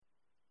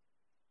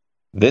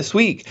This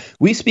week,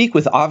 we speak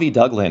with Avi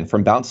Duglin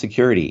from Bounce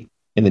Security.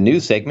 In the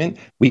news segment,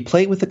 we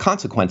play with the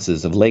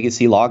consequences of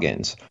legacy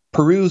logins,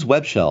 peruse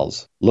web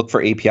shells, look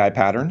for API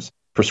patterns,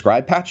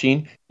 prescribe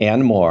patching,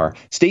 and more.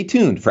 Stay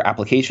tuned for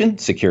Application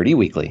Security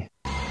Weekly.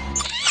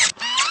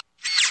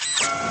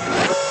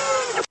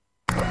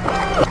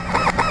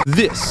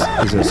 This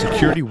is a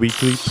Security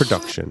Weekly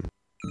production.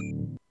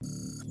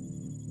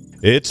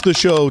 It's the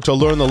show to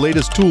learn the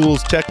latest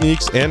tools,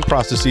 techniques, and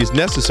processes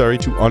necessary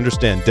to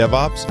understand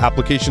DevOps,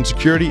 application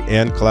security,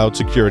 and cloud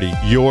security.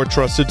 Your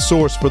trusted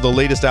source for the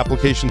latest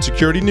application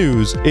security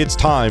news. It's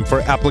time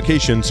for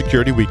Application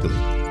Security Weekly.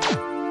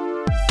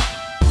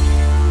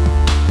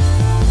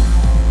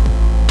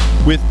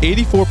 With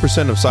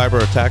 84% of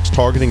cyber attacks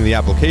targeting the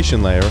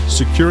application layer,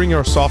 securing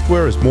your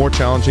software is more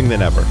challenging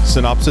than ever.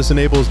 Synopsys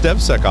enables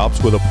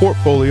DevSecOps with a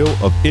portfolio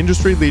of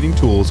industry-leading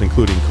tools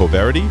including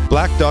Coverity,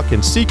 Black Duck,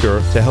 and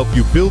Seeker to help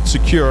you build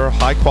secure,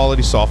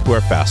 high-quality software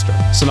faster.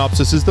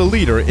 Synopsys is the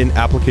leader in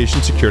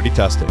application security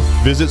testing.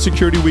 Visit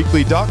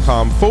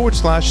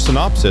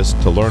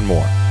securityweekly.com/synopsys to learn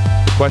more.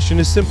 The question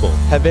is simple.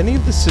 Have any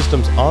of the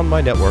systems on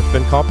my network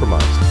been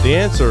compromised? The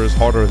answer is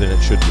harder than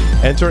it should be.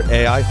 Enter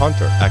AI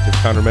Hunter. Active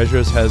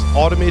Countermeasures has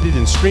automated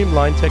and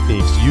streamlined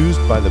techniques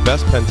used by the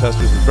best pen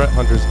testers and threat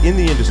hunters in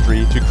the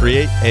industry to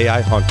create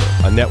AI Hunter,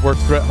 a network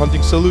threat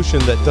hunting solution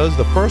that does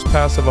the first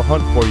pass of a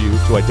hunt for you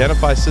to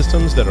identify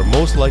systems that are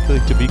most likely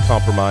to be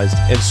compromised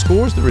and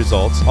scores the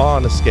results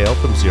on a scale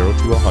from 0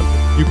 to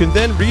 100. You can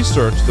then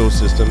research those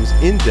systems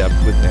in depth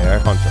with AI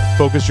Hunter.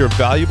 Focus your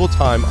valuable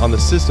time on the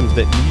systems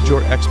that need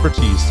your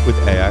expertise with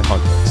AI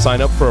Hunter.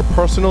 Sign up for a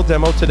personal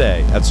demo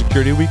today at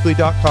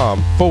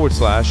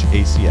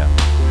securityweekly.com/ACM.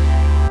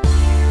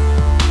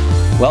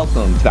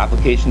 Welcome to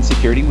Application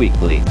Security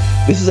Weekly.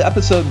 This is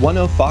episode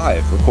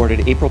 105,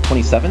 recorded April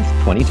 27th,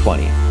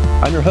 2020.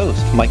 I'm your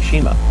host, Mike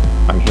Shima.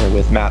 I'm here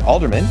with Matt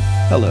Alderman.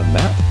 Hello,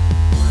 Matt.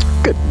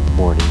 Good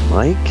morning,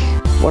 Mike.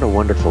 What a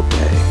wonderful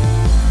day.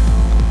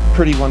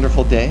 Pretty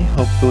wonderful day.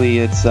 Hopefully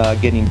it's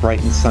getting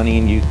bright and sunny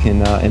and you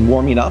can and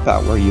warming up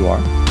out where you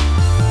are.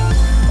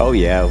 Oh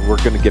yeah,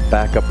 we're going to get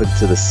back up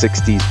into the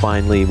 60s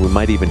finally. We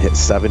might even hit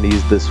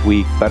 70s this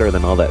week. Better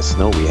than all that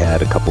snow we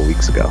had a couple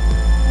weeks ago.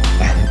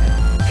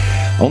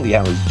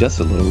 It was just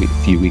a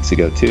few weeks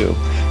ago too.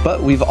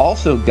 But we've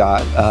also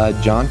got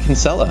John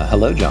Kinsella.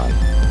 Hello, John.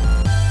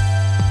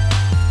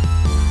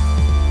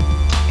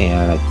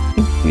 And I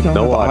think we don't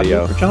have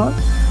audio for John.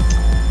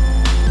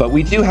 But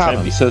we do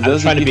have him. So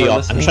those I'm trying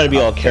to be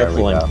all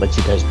careful and let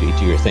you guys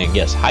do your thing.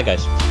 Yes. Hi,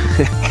 guys.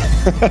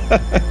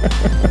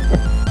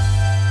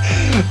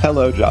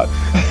 Hello, John.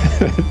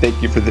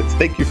 Thank you for this.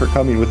 Thank you for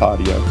coming with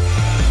audio.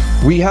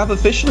 We have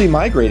officially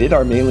migrated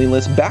our mailing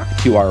list back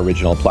to our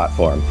original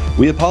platform.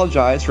 We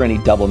apologize for any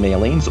double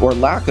mailings or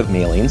lack of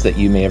mailings that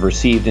you may have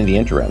received in the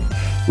interim.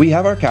 We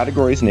have our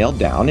categories nailed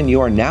down, and you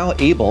are now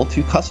able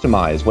to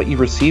customize what you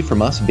receive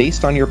from us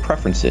based on your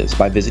preferences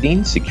by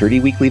visiting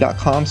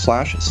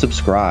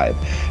securityweekly.com/subscribe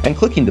and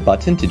clicking the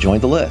button to join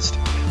the list.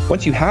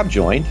 Once you have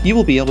joined, you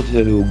will be able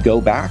to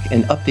go back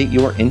and update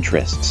your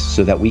interests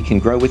so that we can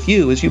grow with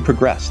you as you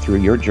progress through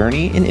your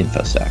journey in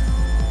InfoSec.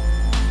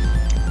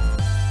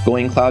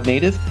 Going cloud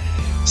native?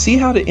 See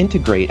how to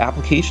integrate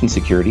application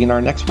security in our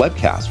next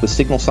webcast with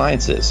Signal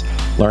Sciences.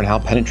 Learn how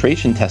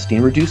penetration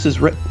testing reduces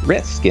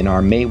risk in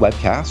our May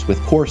webcast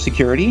with Core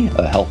Security,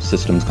 a health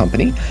systems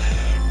company.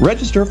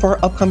 Register for our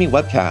upcoming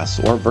webcasts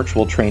or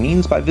virtual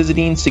trainings by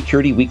visiting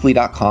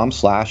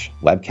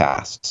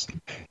securityweekly.com/webcasts.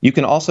 You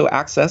can also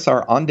access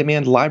our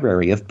on-demand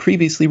library of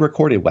previously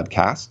recorded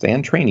webcasts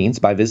and trainings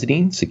by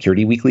visiting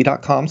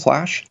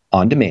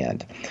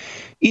securityweekly.com/on-demand.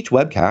 Each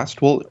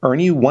webcast will earn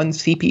you 1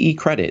 CPE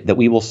credit that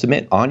we will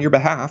submit on your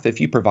behalf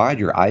if you provide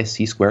your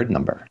ISC²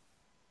 number.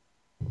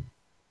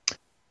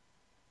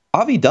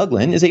 Avi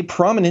Duglin is a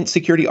prominent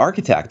security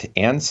architect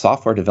and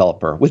software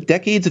developer with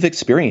decades of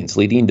experience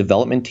leading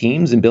development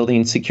teams and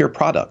building secure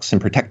products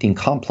and protecting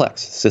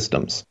complex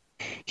systems.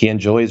 He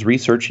enjoys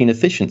researching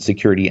efficient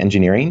security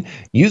engineering,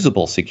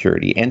 usable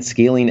security, and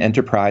scaling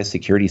enterprise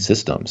security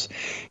systems.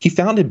 He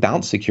founded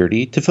Bounce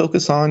Security to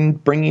focus on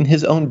bringing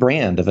his own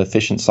brand of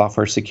efficient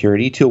software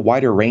security to a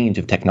wider range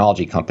of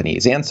technology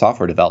companies and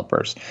software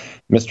developers.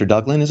 Mr.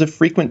 Duglin is a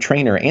frequent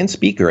trainer and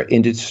speaker at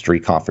industry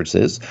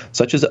conferences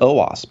such as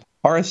OWASP,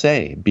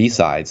 RSA,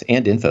 B-Sides,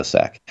 and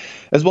InfoSec,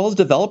 as well as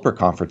developer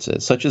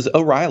conferences such as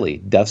O'Reilly,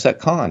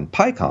 DevSecCon,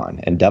 PyCon,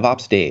 and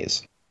DevOps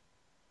Days.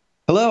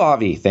 Hello,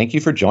 Avi. Thank you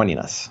for joining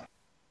us.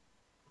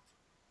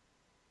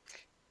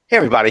 Hey,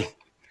 everybody.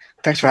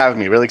 Thanks for having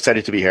me. Really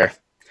excited to be here.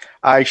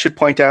 I should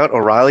point out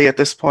O'Reilly at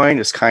this point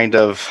is kind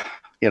of,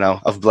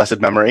 of blessed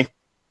memory.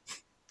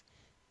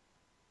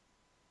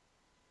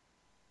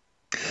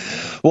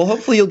 Well,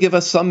 hopefully you'll give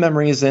us some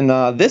memories in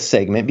this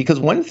segment, because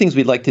one of the things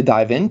we'd like to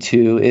dive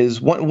into is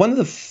one of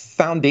the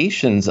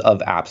foundations of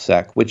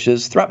AppSec, which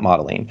is threat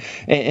modeling.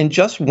 And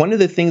just one of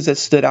the things that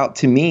stood out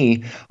to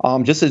me,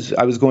 just as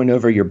I was going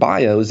over your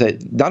bio, is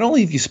that not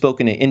only have you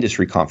spoken at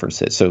industry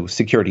conferences, so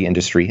security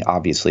industry,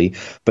 obviously,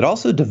 but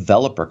also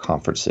developer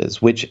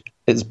conferences, which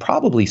is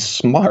probably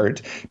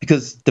smart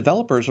because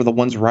developers are the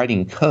ones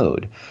writing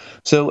code.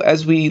 So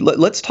as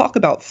let's talk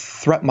about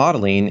threat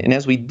modeling, and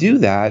as we do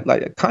that,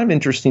 kind of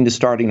interesting to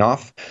starting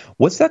off,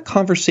 what's that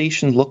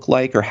conversation look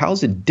like, or how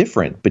is it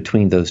different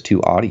between those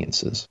two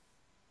audiences?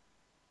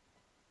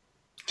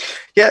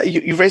 Yeah,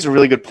 you raised a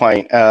really good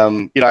point.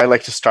 I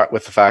like to start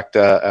with the fact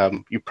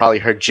you probably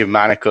heard Jim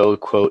Manico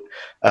quote,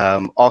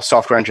 all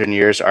software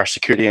engineers are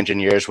security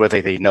engineers,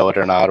 whether they know it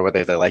or not, or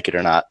whether they like it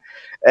or not.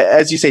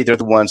 As you say, they're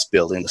the ones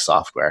building the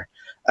software.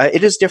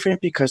 It is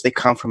different because they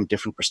come from a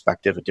different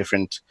perspective, a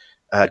different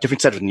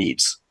set of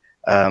needs.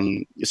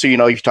 So,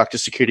 you talk to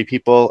security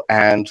people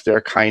and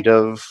they're kind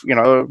of,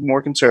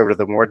 more conservative,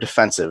 they're more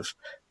defensive.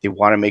 They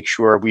want to make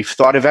sure we've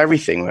thought of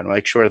everything. We want to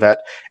make sure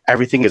that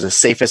everything is as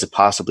safe as it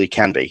possibly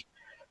can be.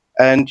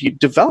 And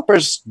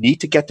developers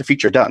need to get the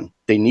feature done.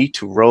 They need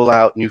to roll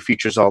out new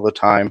features all the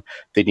time.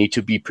 They need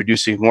to be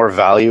producing more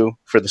value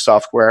for the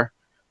software,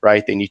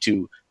 right? They need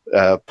to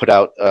put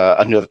out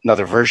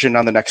another version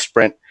on the next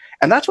sprint.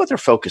 And that's what they're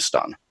focused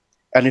on.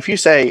 And if you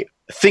say,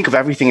 think of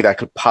everything that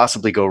could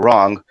possibly go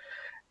wrong,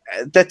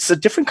 that's a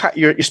different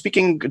you're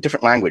speaking a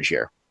different language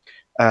here.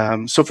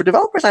 So for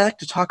developers, I like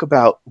to talk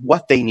about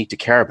what they need to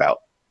care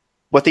about.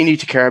 What they need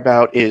to care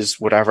about is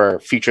whatever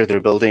feature they're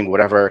building,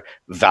 whatever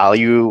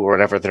value or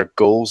whatever their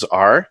goals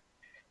are.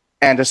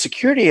 And as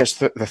security, as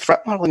the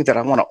threat modeling that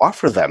I want to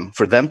offer them,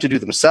 for them to do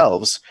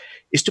themselves,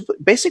 is to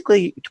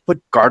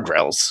put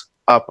guardrails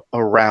up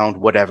around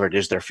whatever it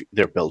is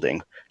they're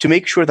building, to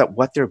make sure that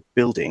what they're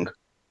building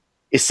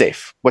is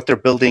safe, what they're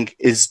building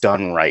is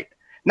done right.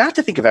 Not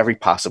to think of every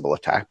possible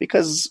attack,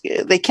 because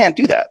they can't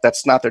do that.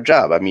 That's not their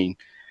job. I mean,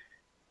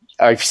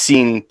 I've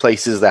seen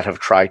places that have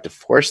tried to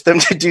force them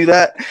to do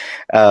that,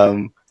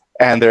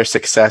 and their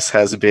success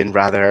has been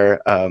rather,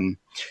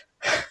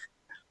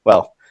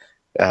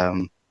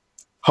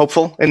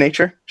 hopeful in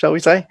nature, shall we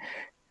say?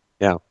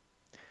 Yeah.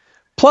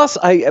 Plus,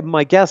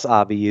 my guess,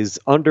 Avi, is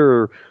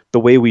under the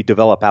way we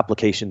develop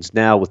applications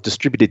now with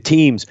distributed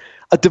teams,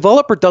 a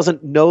developer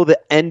doesn't know the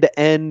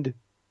end-to-end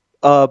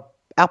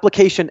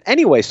application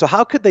anyway. So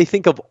how could they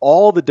think of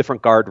all the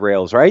different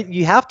guardrails, right?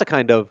 You have to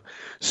kind of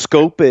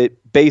scope it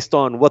based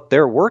on what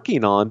they're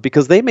working on,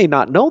 because they may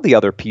not know the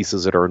other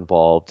pieces that are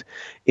involved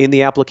in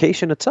the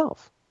application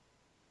itself.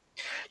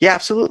 Yeah,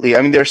 absolutely.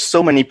 I mean, there's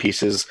so many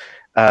pieces.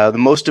 The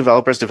most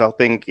developers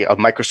developing a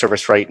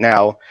microservice right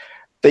now,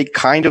 they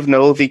kind of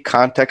know the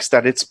context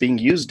that it's being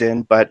used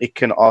in, but it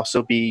can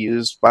also be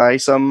used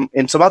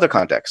in some other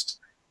context.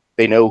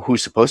 They know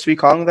who's supposed to be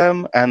calling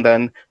them, and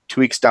then 2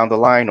 weeks down the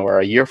line or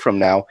a year from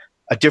now,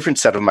 a different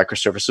set of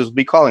microservices will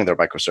be calling their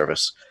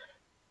microservice.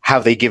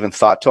 Have they given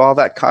thought to all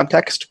that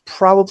context?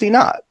 Probably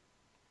not.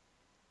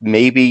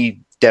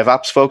 Maybe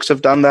DevOps folks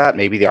have done that.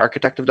 Maybe the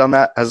architect have done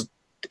that,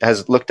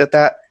 has looked at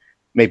that.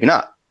 Maybe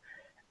not.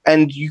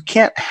 And you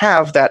can't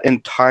have that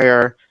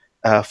entire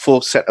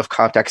full set of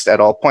context at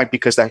all point,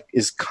 because that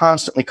is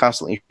constantly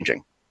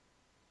changing.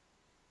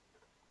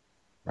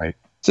 Right.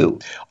 So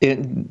a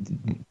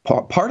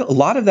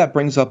lot of that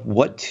brings up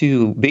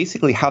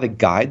basically how to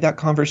guide that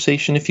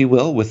conversation, if you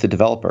will, with the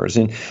developers.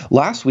 And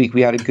last week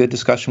we had a good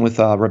discussion with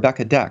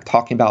Rebecca Deck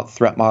talking about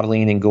threat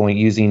modeling and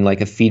using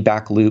like a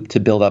feedback loop to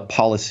build up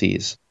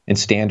policies and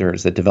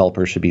standards that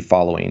developers should be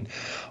following.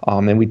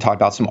 And we talked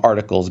about some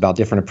articles about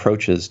different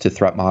approaches to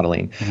threat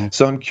modeling. Mm-hmm.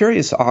 So I'm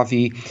curious,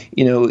 Avi,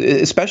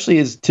 especially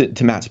as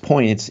to Matt's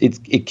point,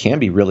 it can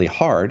be really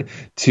hard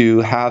to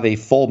have a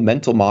full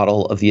mental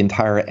model of the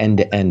entire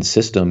end-to-end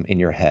system in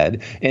your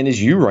head. And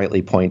as you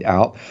rightly point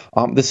out,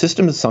 the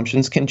system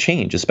assumptions can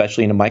change,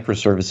 especially in a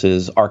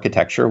microservices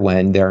architecture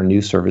when there are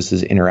new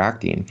services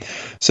interacting.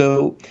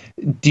 So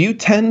do you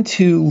tend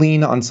to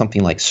lean on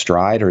something like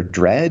Stride or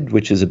Dread,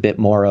 which is a bit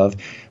more of,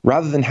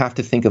 rather than have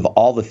to think of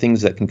all the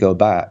things that can go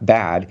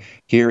bad,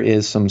 here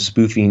is some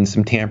spoofing,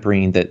 some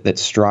tampering that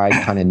Stride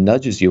kind of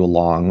nudges you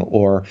along?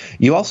 Or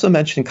you also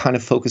mentioned kind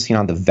of focusing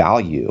on the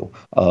value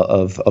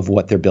of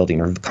what they're building,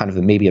 or kind of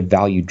maybe a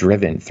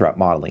value-driven threat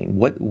modeling.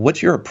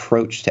 What's your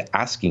approach to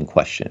asking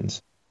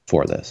questions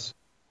for this?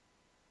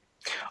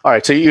 All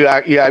right, so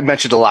I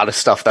mentioned a lot of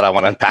stuff that I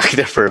want to unpack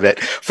there for a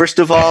bit. First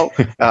of all,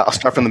 I'll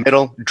start from the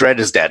middle. Dread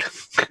is dead.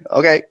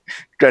 Okay,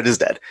 Dread is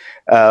dead.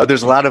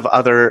 There's a lot of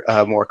other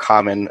more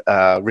common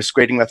risk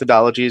grading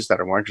methodologies that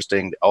are more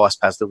interesting. OWASP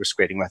has the risk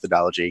grading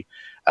methodology.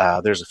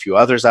 There's a few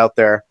others out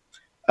there.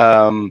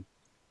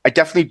 I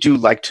definitely do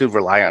like to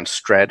rely on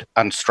Stride.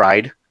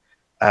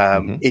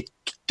 It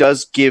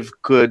does give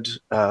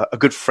a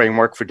good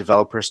framework for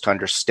developers to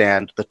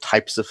understand the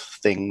types of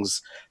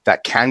things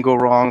that can go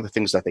wrong, the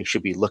things that they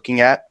should be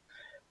looking at.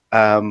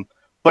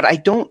 But I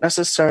don't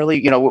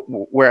necessarily,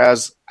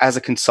 whereas as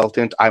a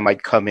consultant, I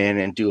might come in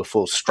and do a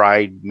full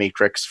Stride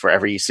matrix for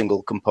every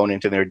single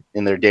component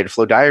in their data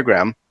flow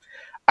diagram.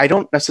 I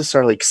don't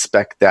necessarily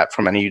expect that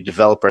from any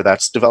developer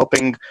that's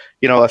developing,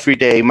 a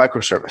 3-day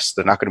microservice.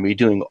 They're not going to be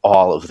doing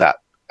all of that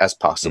as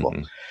possible.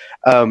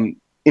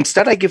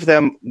 Instead, I give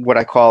them what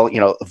I call,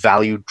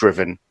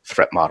 value-driven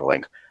threat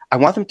modeling. I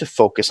want them to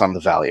focus on the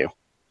value,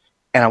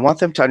 and I want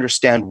them to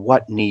understand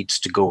what needs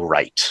to go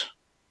right.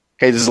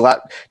 Okay, this is a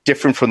lot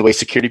different from the way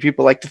security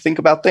people like to think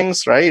about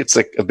things, right? It's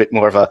like a bit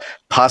more of a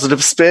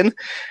positive spin,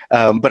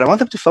 but I want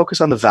them to focus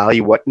on the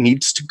value, what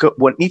needs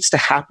to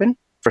happen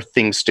for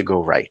things to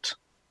go right.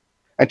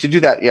 And to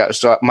do that,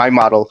 so my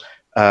model,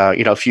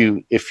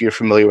 if you're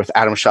familiar with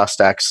Adam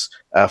Shostak's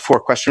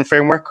 4-question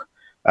framework,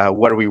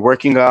 what are we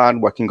working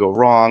on? What can go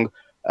wrong?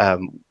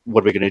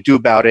 What are we going to do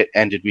about it?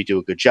 And did we do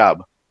a good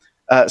job?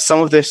 Some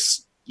of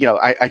this,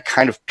 I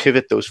kind of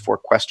pivot those 4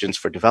 questions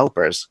for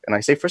developers, and I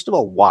say, first of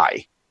all,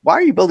 why? Why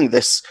are you building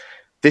this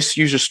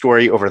user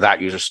story over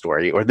that user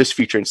story, or this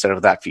feature instead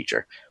of that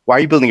feature? Why are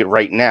you building it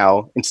right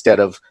now instead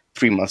of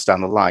 3 months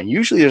down the line?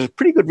 Usually there's a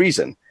pretty good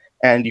reason.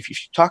 And if you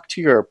talk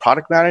to your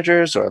product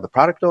managers or the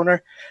product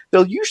owner,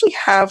 they'll usually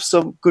have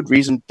some good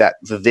reason that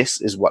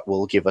this is what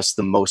will give us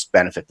the most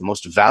benefit, the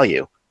most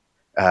value,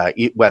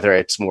 whether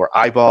it's more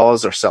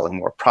eyeballs or selling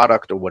more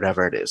product or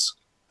whatever it is.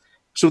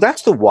 So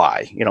that's the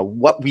why,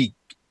 what we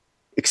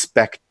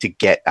expect to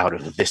get out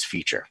of this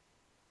feature.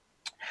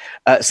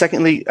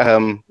 Secondly,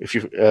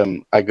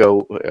 I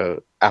go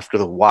after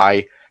the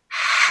why,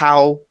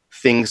 how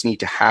things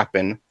need to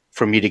happen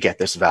for me to get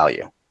this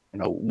value.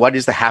 What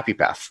is the happy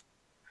path?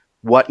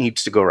 What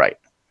needs to go right?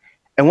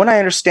 And when I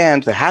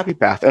understand the happy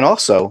path and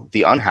also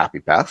the unhappy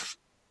path,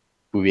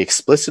 we'll be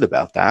explicit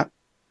about that.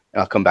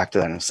 And I'll come back to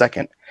that in a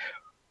second.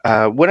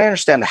 When I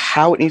understand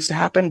how it needs to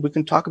happen, we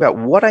can talk about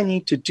what I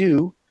need to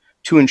do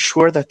to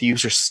ensure that the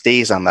user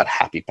stays on that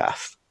happy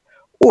path,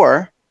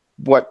 or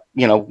what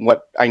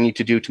I need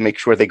to do to make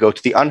sure they go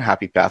to the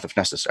unhappy path if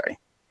necessary.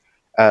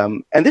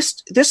 And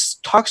this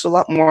talks a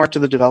lot more to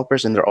the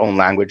developers in their own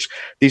language.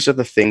 These are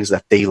the things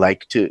that they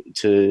like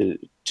to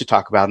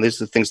talk about, and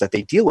these are the things that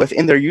they deal with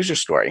in their user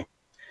story.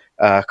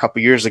 A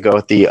couple years ago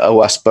at the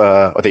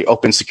OWASP, or the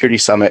Open Security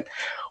Summit,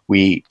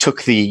 we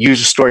took the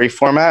user story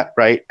format,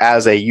 right?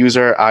 As a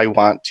user, I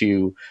want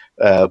to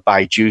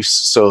buy juice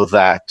so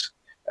that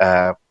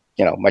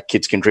my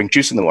kids can drink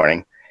juice in the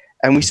morning.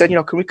 And we said,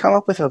 can we come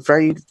up with a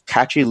very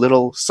catchy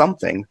little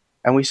something?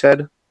 And we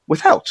said,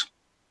 without.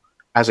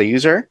 As a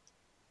user,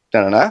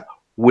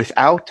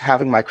 without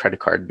having my credit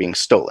card being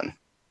stolen.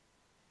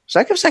 So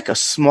that gives like a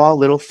small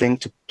little thing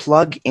to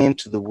plug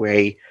into the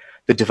way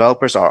the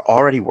developers are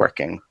already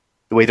working,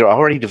 the way they're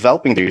already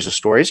developing their user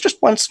stories.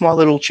 Just one small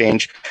little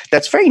change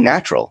that's very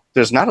natural.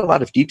 There's not a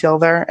lot of detail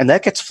there, and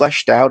that gets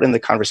fleshed out in the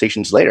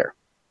conversations later.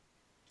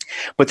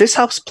 But this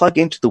helps plug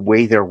into the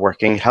way they're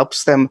working,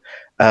 helps them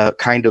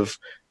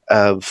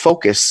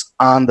focus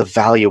on the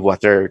value of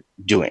what they're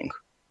doing.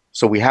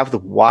 So we have the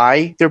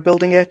why they're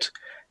building it,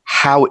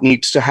 how it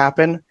needs to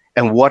happen,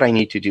 and what I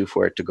need to do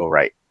for it to go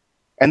right.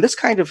 And this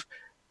kind of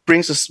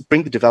bring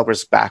the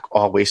developers back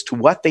always to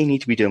what they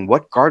need to be doing,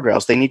 what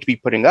guardrails they need to be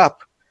putting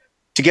up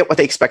to get what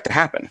they expect to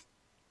happen.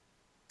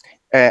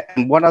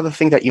 And one other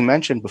thing that you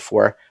mentioned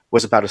before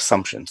was about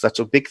assumptions. That's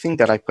a big thing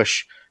that I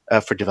push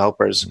for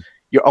developers.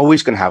 You're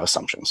always going to have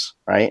assumptions,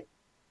 right?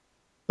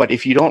 But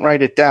if you don't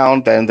write it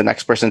down, then the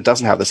next person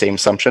doesn't have the same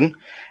assumption.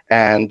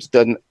 And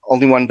the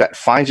only one that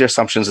finds your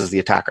assumptions is the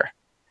attacker.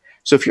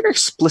 So if you're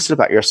explicit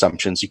about your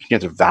assumptions, you can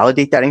either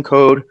validate that in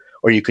code,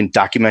 or you can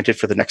document it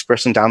for the next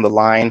person down the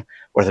line,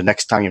 or the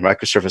next time your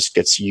microservice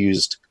gets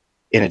used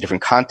in a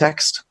different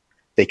context.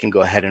 They can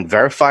go ahead and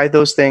verify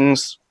those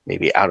things,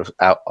 maybe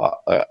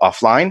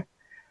offline.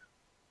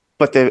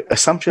 But the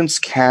assumptions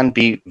can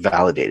be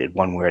validated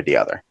one way or the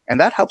other. And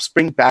that helps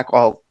bring back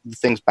all the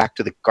things back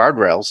to the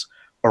guardrails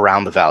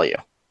around the value.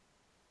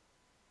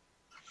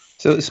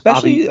 So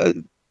especially,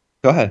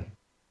 go ahead.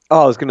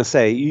 Oh, I was going to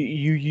say,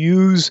 you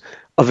use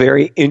a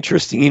very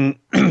interesting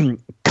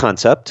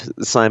concept,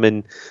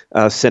 Simon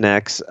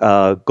Sinek's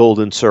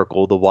golden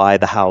circle, the why,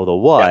 the how, the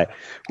why,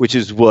 which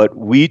is what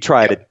we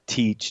try to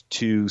teach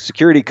to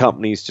security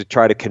companies to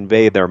try to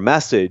convey their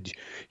message.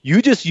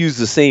 You just use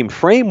the same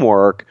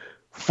framework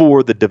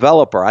for the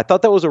developer. I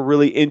thought that was a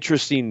really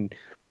interesting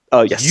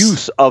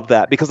use of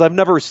that, because I've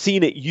never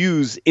seen it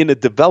used in a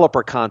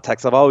developer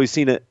context. I've always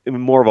seen it in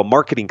more of a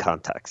marketing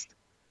context.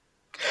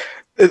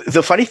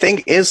 The funny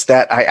thing is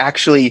that I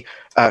actually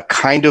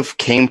kind of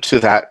came to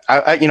that.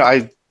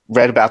 I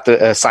read about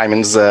the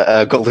Simon's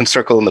golden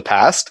circle in the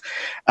past,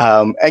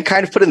 and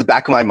kind of put it in the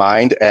back of my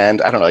mind.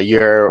 And I don't know, a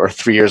year or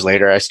 3 years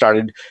later, I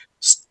started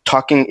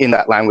talking in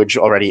that language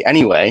already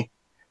anyway,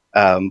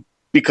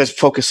 because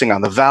focusing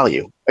on the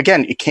value.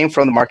 Again, it came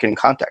from the marketing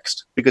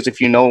context, because if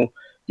you know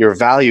your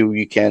value,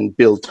 you can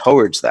build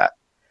towards that.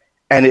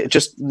 And it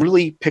just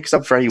really picks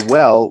up very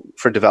well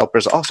for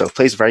developers also. It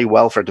plays very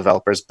well for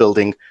developers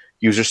building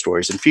user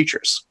stories and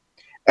features.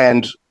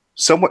 And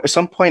at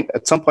some point,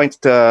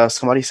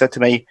 somebody said to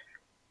me,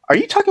 "Are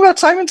you talking about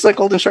Simon's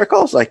golden circle?"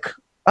 I was like,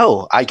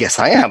 "Oh, I guess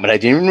I am," and I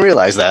didn't even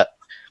realize that.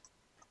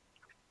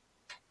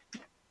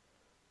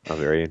 Oh,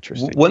 very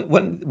interesting.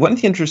 One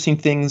of the interesting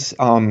things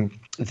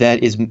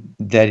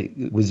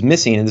that was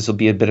missing, and this will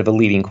be a bit of a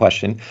leading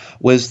question,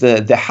 was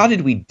the how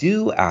did we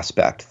do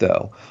aspect,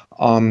 though.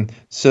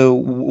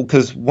 So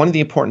because one of the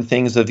important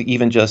things of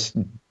even just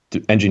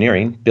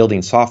engineering,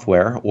 building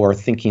software, or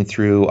thinking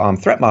through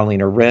threat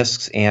modeling or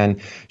risks, and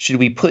should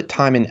we put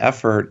time and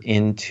effort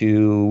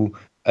into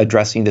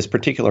addressing this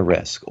particular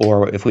risk,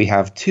 or if we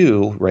have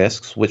two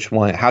risks, which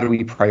one? How do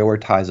we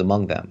prioritize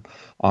among them,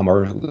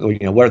 or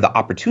what are the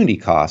opportunity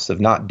costs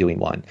of not doing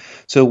one?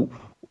 So,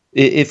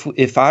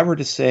 if I were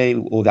to say,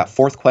 well, that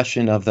fourth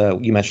question of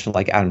you mentioned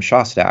like Adam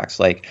Shostak's,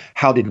 like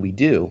how did we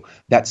do?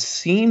 That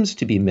seems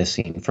to be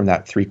missing from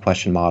that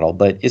 3-question model,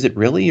 but is it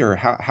really, or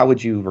how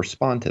would you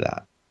respond to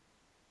that?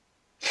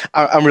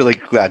 I'm really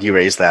glad you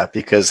raised that,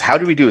 because how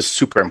do we do is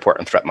super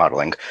important threat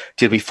modeling.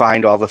 Did we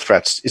find all the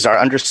threats? Is our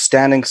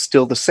understanding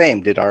still the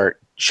same?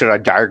 Should our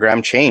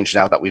diagram change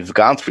now that we've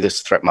gone through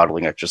this threat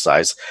modeling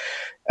exercise?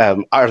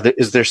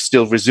 Is there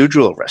still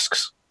residual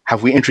risks?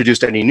 Have we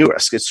introduced any new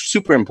risks? It's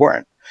super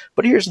important.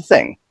 But here's the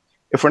thing.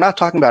 If we're not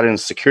talking about it in a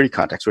security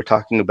context, we're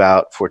talking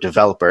about for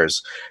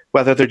developers,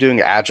 whether they're doing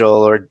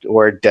Agile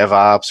or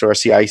DevOps or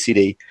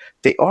CI/CD,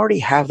 they already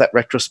have that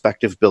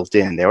retrospective built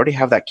in. They already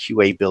have that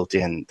QA built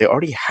in. They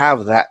already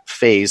have that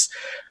phase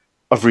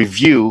of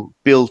review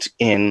built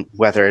in,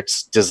 whether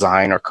it's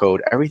design or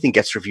code. Everything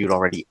gets reviewed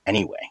already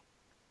anyway.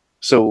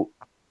 So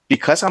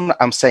because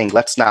I'm saying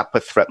let's not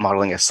put threat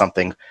modeling as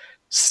something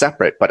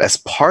separate, but as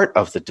part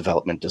of the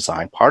development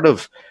design, part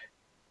of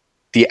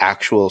the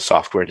actual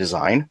software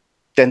design,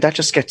 then that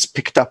just gets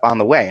picked up on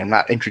the way. I'm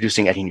not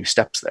introducing any new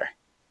steps there.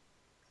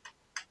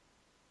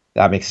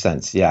 That makes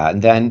sense. Yeah.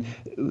 And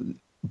then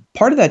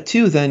part of that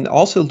too, then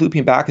also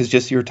looping back is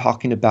just you're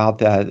talking about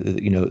that,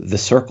 the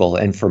circle,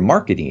 and for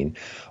marketing,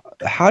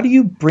 how do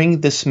you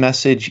bring this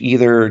message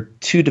either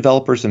to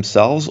developers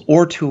themselves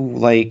or to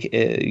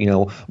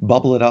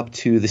bubble it up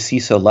to the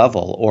CISO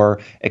level,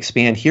 or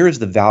expand, here is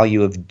the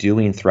value of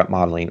doing threat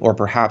modeling, or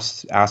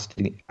perhaps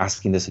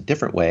asking this a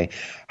different way.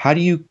 How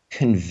do you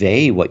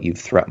convey what you've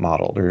threat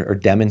modeled or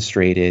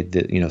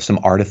demonstrated, some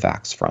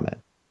artifacts from it?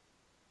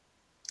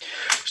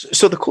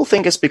 So the cool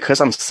thing is,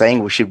 because I'm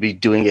saying we should be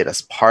doing it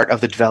as part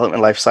of the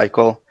development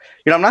lifecycle,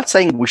 I'm not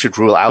saying we should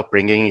rule out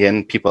bringing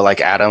in people like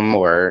Adam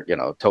or,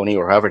 Tony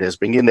or whoever it is,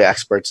 bring in the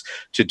experts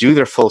to do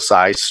their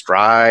full-size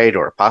Stride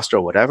or Apostle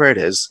or whatever it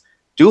is,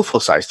 do a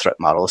full-size threat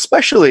model,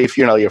 especially if,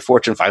 you're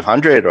Fortune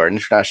 500 or an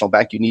international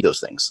bank, you need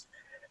those things.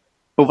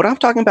 But what I'm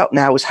talking about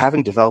now is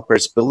having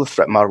developers build a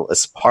threat model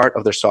as part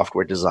of their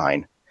software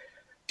design.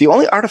 The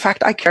only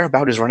artifact I care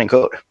about is running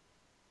code.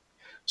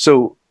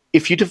 So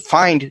if you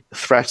define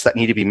threats that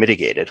need to be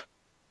mitigated,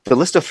 the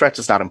list of threats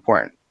is not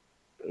important.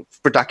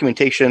 For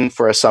documentation,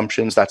 for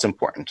assumptions, that's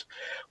important.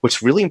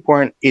 What's really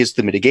important is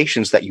the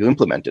mitigations that you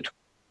implemented.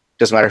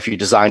 Doesn't matter if you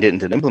designed it and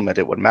didn't implement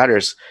it. What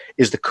matters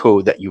is the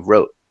code that you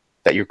wrote,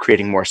 that you're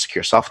creating more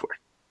secure software.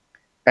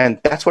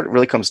 And that's what it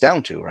really comes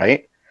down to,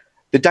 right?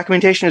 The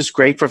documentation is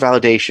great for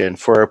validation,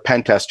 for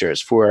pen testers,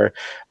 for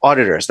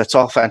auditors. That's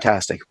all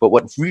fantastic. But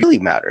what really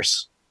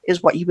matters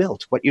is what you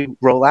built, what you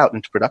roll out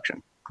into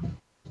production.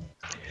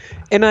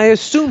 And I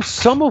assume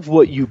some of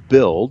what you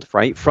build,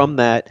 right, from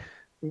that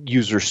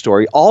user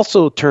story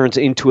also turns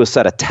into a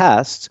set of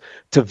tests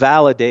to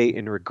validate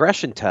and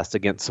regression test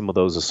against some of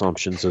those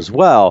assumptions as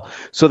well,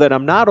 so that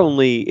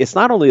it's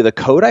not only the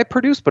code I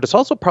produce, but it's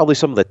also probably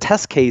some of the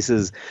test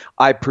cases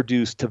I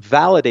produce to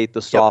validate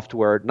the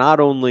software, not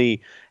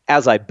only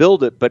as I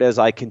build it, but as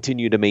I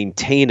continue to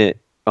maintain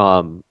it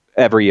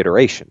every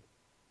iteration.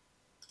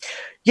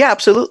 Yeah,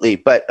 absolutely.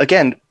 But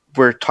again,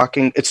 we're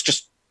talking, it's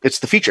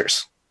the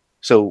features.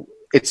 So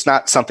it's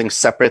not something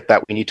separate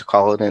that we need to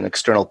call in an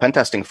external pen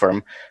testing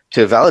firm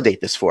to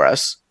validate this for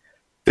us.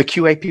 The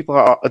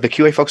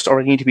QA folks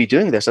already need to be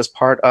doing this as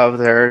part of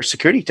their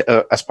security,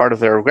 as part of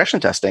their regression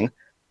testing.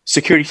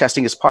 Security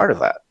testing is part of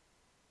that,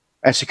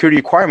 and security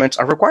requirements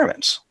are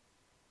requirements.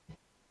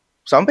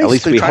 So I'm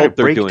basically trying to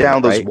break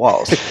down those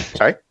walls.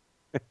 Sorry,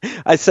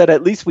 I said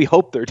at least we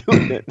hope they're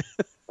doing it.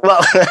 Well,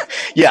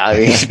 yeah, I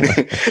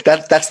mean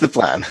that's the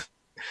plan.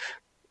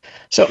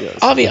 So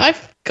Avi,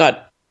 I've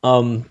got.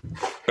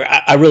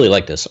 I really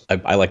like this.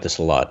 I like this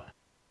a lot.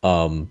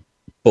 But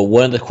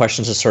one of the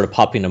questions that's sort of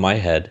popping into my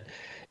head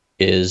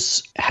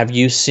is, have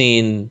you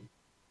seen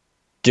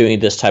doing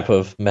this type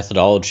of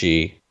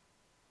methodology,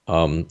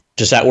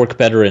 does that work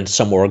better in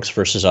some orgs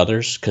versus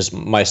others? Because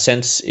my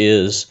sense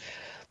is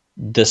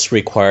this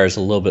requires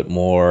a little bit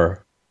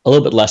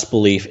less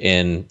belief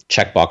in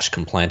checkbox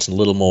compliance, and a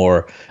little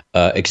more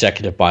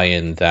executive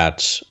buy-in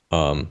that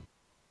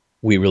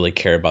we really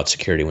care about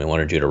security and we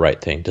want to do the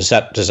right thing. Does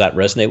that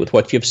resonate with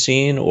what you've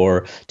seen,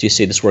 or do you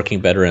see this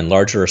working better in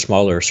larger or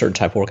smaller or certain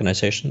type of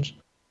organizations?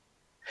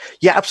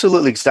 Yeah,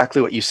 absolutely.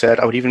 Exactly what you said.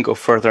 I would even go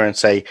further and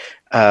say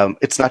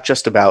it's not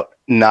just about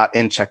not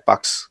in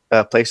checkbox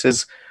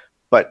places,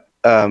 but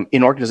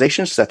in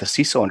organizations that the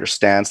CISO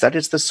understands that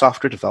it's the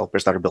software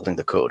developers that are building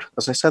the code.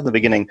 As I said in the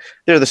beginning,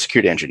 they're the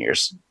security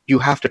engineers. You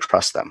have to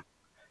trust them.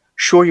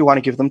 Sure, you want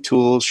to give them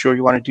tools. Sure,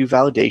 you want to do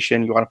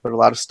validation. You want to put a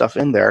lot of stuff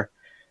in there.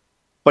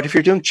 But if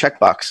you're doing the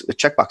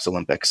checkbox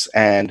Olympics,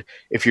 and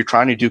if you're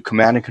trying to do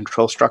command and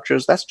control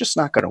structures, that's just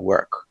not going to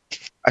work.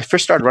 I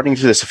first started running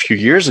into this a few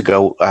years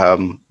ago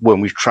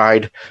when we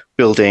tried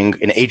building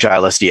an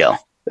agile SDL.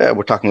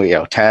 We're talking,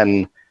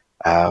 10,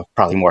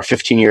 probably more,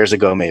 15 years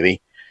ago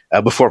maybe,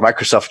 before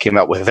Microsoft came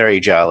out with their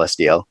agile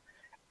SDL.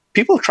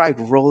 People tried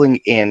rolling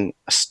in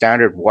a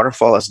standard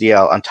waterfall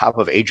SDL on top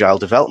of agile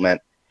development,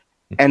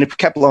 and it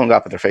kept blowing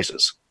up in their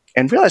faces.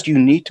 And realized you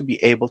need to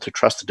be able to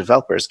trust the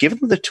developers, give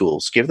them the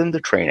tools, give them the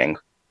training,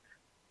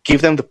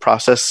 give them the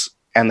process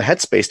and the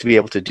headspace to be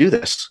able to do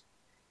this.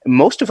 And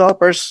most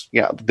developers,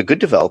 the good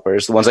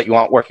developers, the ones that you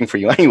want working for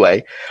you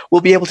anyway,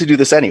 will be able to do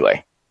this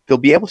anyway. They'll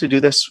be able to do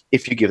this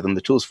if you give them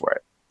the tools for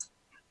it.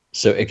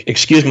 So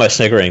excuse my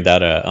sniggering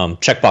that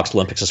checkbox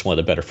Olympics is one of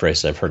the better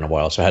phrases I've heard in a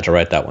while, so I had to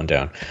write that one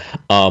down.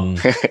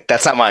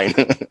 That's not mine.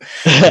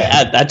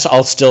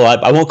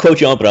 I won't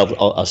quote you on, but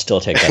I'll still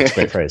take that. It's a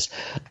great phrase.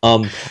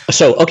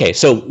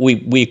 So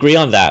we agree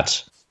on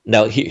that.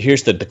 Now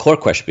here's the core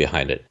question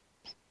behind it.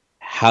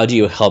 How do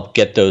you help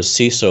get those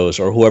CISOs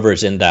or whoever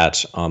is in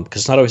that,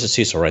 because it's not always a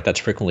CISO, right? That's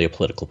frequently a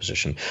political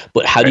position.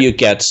 But how do you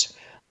get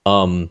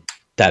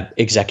that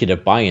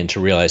executive buy-in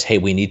to realize, hey,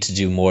 we need to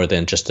do more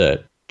than just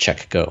a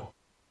check go?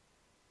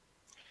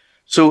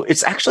 So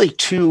it's actually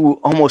two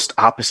almost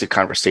opposite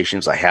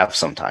conversations I have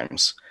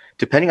sometimes.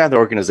 Depending on the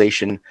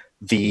organization,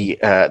 the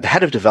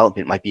head of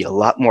development might be a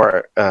lot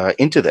more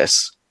into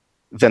this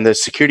than the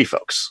security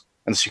folks.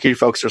 And the security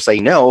folks are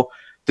saying, no,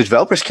 the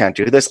developers can't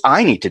do this.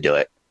 I need to do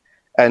it.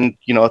 And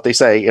if they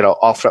say,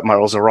 all threat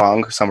models are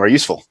wrong, some are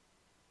useful.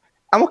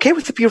 I'm okay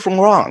with it being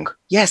wrong.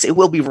 Yes, it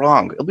will be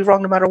wrong. It'll be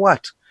wrong no matter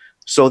what.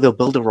 So they'll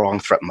build a wrong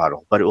threat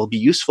model, but it will be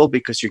useful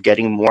because you're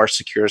getting more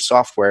secure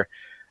software,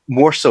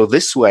 more so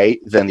this way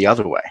than the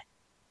other way.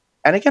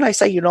 And again, I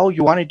say, you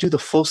want to do the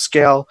full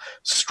scale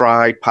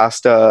Stride,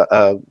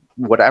 Pasta,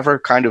 whatever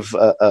kind of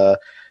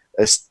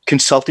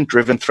consulting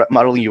driven threat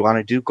modeling you want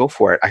to do, go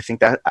for it. I think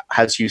that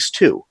has use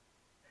too.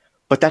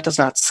 But that does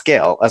not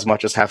scale as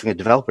much as having the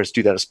developers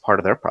do that as part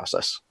of their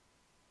process.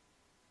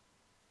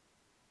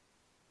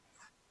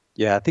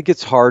 Yeah, I think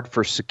it's hard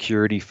for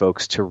security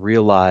folks to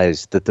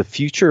realize that the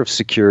future of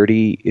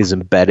security is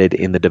embedded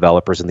in the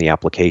developers and the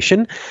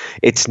application.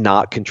 It's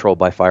not controlled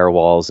by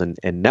firewalls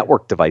and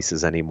network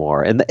devices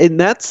anymore. And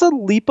that's a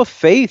leap of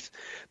faith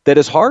that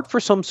is hard for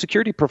some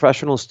security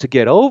professionals to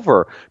get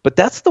over. But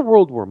that's the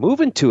world we're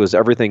moving to as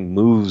everything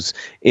moves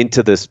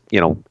into this,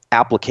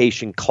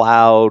 application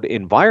cloud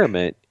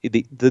environment.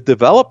 The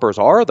developers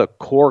are the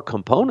core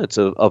components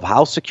of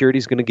how security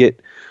is going to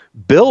get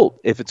built,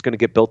 if it's going to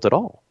get built at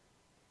all.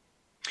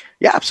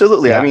 Yeah,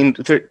 absolutely. Yeah. I mean,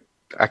 did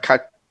I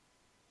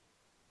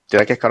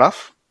get cut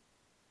off?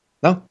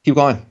 No, keep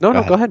going. No,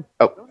 go ahead.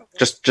 Oh,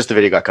 just the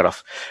video got cut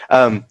off.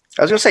 I was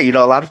going to say,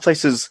 a lot of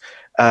places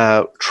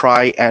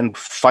try and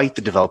fight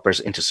the developers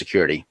into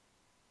security,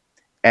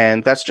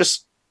 and that's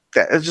just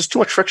too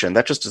much friction.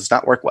 That just does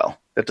not work well.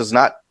 That's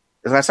not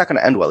going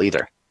to end well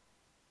either.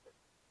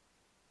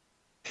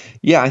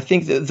 Yeah, I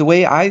think the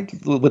way I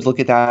would look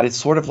at that, it's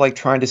sort of like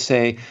trying to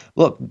say,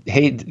 look,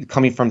 hey,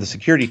 coming from the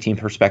security team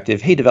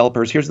perspective, hey,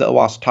 developers, here's the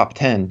OWASP top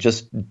 10.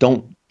 Just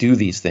don't do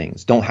these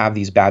things. Don't have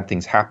these bad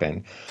things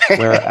happen.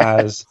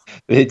 Whereas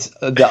it's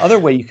the other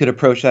way you could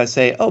approach that,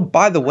 say, oh,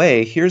 by the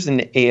way, here's an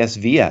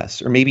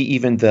ASVS or maybe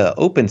even the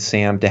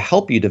OpenSAM to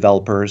help you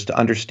developers to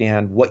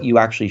understand what you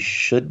actually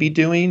should be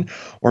doing.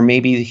 Or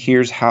maybe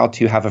here's how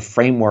to have a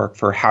framework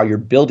for how you're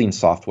building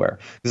software.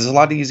 This is a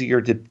lot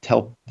easier to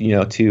tell,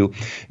 to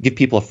give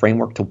people a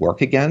framework to work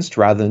against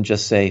rather than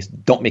just say,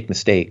 don't make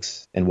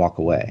mistakes and walk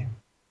away.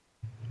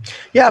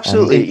 Yeah,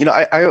 absolutely.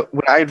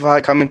 When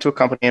I come into a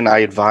company and I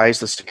advise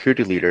the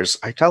security leaders,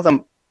 I tell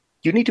them,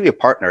 you need to be a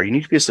partner. You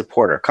need to be a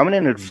supporter. Come in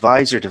and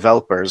advise your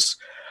developers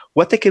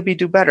what they could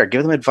do better.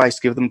 Give them advice,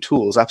 give them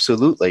tools.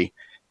 Absolutely.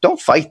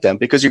 Don't fight them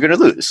because you're going to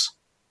lose.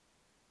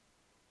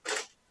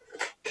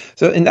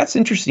 So, and that's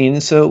interesting.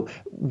 So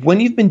when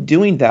you've been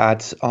doing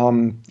that,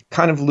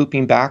 kind of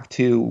looping back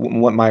to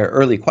what my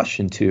early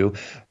question to,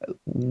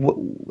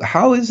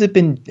 how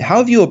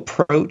have you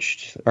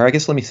approached, or I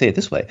guess let me say it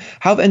this way,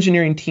 how have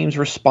engineering teams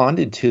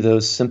responded to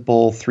those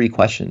simple three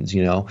questions,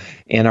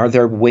 and are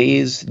there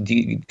ways,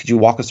 could you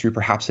walk us through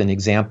perhaps an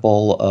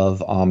example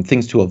of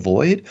things to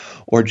avoid,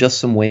 or just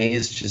some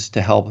ways just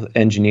to help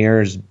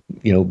engineers,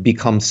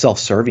 become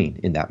self-serving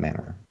in that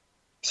manner,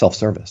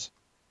 self-service?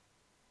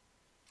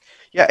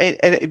 Yeah,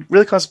 and it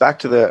really comes back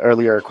to the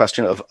earlier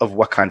question of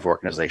what kind of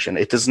organization.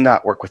 It does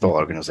not work with all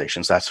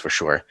organizations, that's for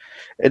sure.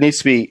 It needs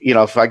to be,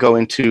 if I go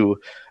into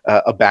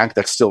a bank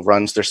that still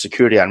runs their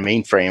security on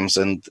mainframes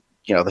and,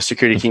 the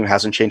security team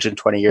hasn't changed in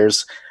 20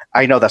 years,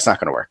 I know that's not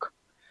going to work.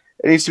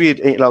 It needs to be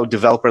a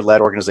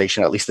developer-led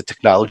organization, at least the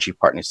technology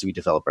part needs to be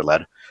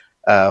developer-led,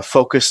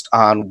 focused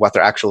on what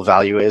their actual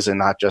value is and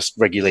not just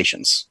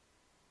regulations.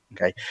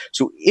 Okay,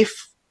 so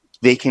if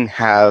they can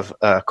have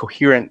a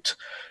coherent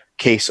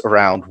case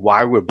around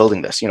why we're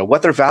building this,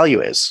 what their value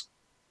is,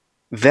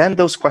 then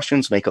those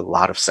questions make a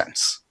lot of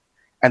sense.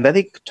 and then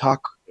they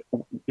talk,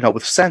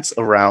 with sense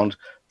around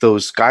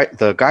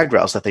the guide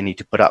rails that they need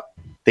to put up.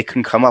 They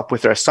can come up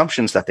with their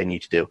assumptions that they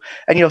need to do.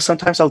 And,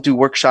 sometimes I'll do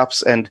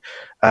workshops and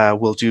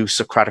we'll do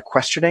Socratic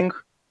questioning,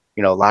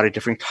 a lot of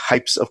different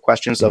types of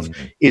questions of,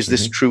 is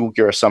this true,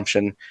 your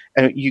assumption?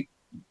 And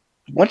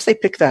once they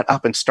pick that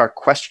up and start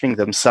questioning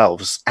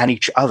themselves and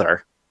each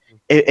other,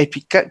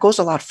 it goes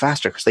a lot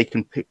faster because they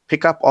can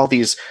pick up all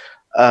these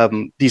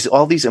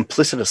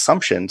implicit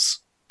assumptions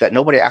that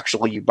nobody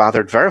actually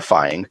bothered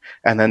verifying.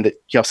 And then,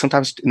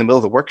 sometimes in the middle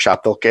of the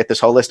workshop, they'll get this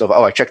whole list of,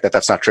 I checked that,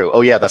 that's not true.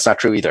 Oh yeah, that's not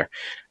true either.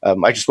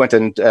 I just went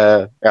and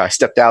I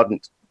stepped out,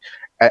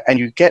 and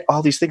you get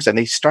all these things, and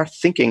they start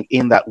thinking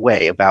in that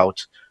way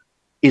about,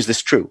 is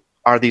this true?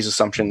 Are these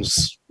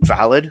assumptions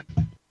valid?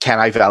 Can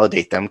I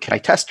validate them? Can I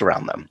test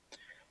around them?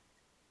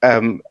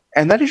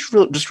 And that is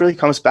just really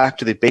comes back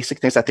to the basic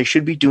things that they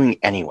should be doing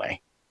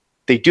anyway.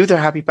 They do their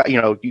happy path.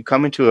 You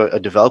come into a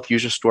developed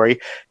user story,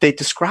 they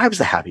describes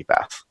the happy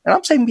path. And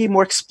I'm saying be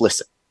more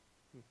explicit.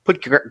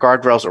 Put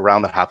guardrails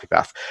around the happy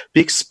path.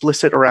 Be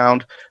explicit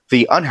around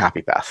the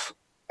unhappy path.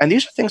 And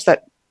these are things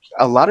that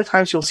a lot of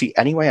times you'll see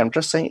anyway. I'm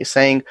just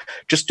saying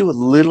just do a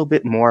little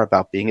bit more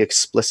about being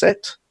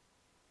explicit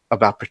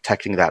about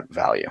protecting that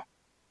value.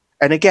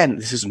 And again,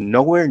 this is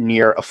nowhere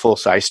near a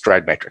full-size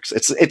stride matrix.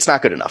 It's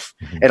not good enough.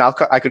 And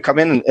I could come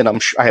in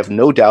and I have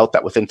no doubt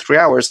that within 3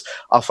 hours,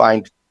 I'll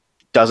find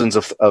dozens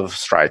of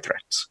stride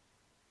threads.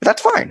 But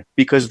that's fine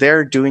because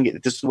they're doing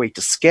it. This is the way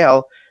to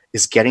scale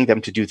is getting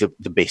them to do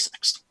the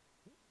basics.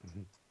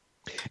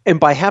 And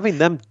by having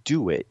them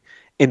do it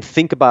and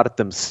think about it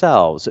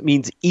themselves, it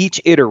means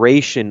each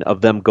iteration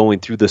of them going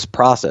through this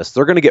process,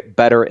 they're going to get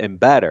better and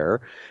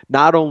better,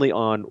 not only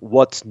on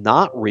what's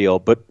not real,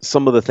 but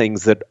some of the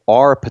things that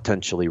are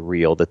potentially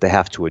real that they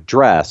have to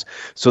address.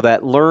 So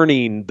that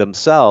learning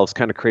themselves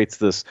kind of creates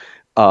this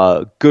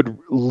good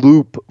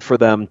loop for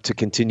them to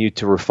continue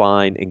to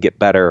refine and get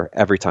better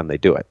every time they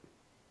do it.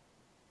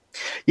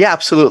 Yeah,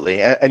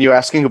 absolutely. And you're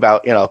asking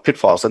about,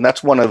 pitfalls, and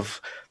that's one of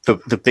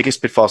the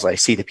biggest pitfalls I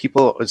see that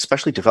people,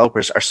 especially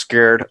developers, are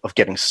scared of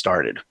getting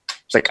started.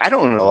 It's like, I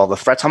don't know all the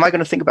threats. How am I going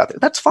to think about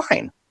that? That's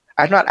fine.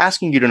 I'm not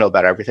asking you to know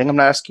about everything. I'm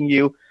not asking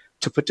you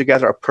to put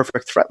together a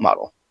perfect threat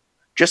model.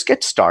 Just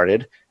get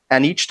started.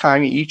 And each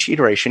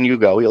iteration you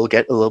go, you'll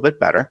get a little bit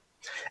better.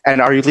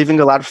 And are you leaving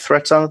a lot of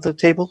threats on the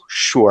table?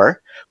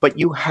 Sure. But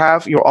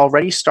you're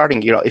already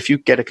starting, if you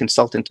get a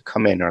consultant to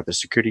come in or the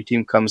security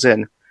team comes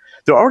in,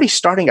 they're already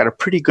starting at a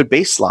pretty good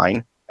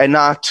baseline and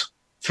not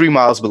 3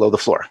 miles below the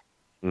floor.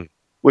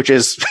 Which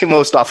is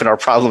most often our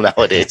problem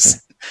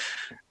nowadays.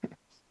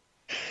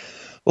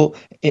 Well,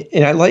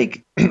 and I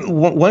like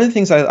one of the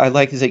things I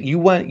like is that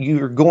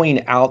you're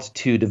going out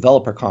to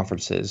developer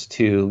conferences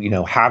to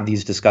have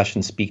these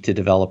discussions, speak to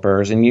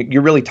developers, and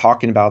you're really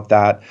talking about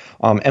that,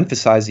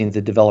 emphasizing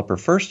the developer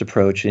first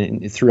approach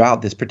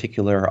throughout this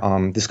particular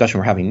discussion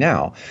we're having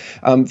now.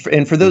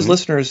 And for those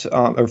listeners,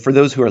 or for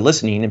those who are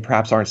listening and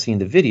perhaps aren't seeing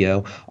the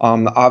video,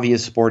 Avi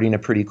is sporting a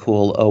pretty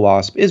cool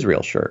OWASP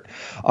Israel shirt.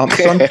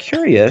 So I'm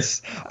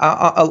curious,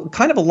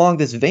 kind of along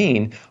this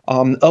vein,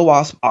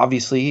 OWASP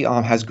obviously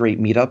has great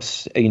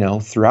meetups,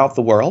 throughout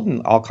the world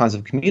and all kinds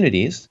of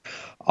communities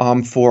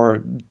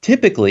for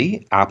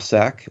typically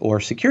AppSec or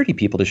security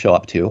people to show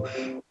up to.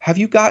 Have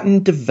you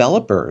gotten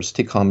developers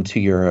to come to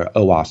your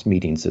OWASP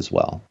meetings as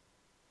well?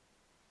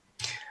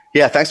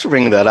 Yeah, thanks for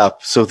bringing that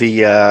up. So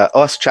the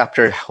OWASP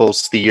chapter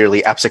hosts the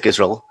yearly AppSec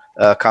Israel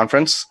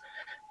conference.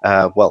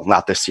 Well,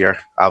 not this year,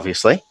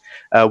 obviously.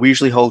 We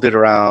usually hold it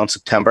around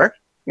September.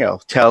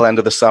 Tail end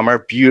of the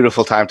summer,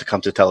 beautiful time to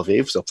come to Tel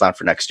Aviv. So plan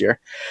for next year.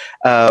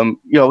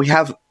 We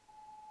have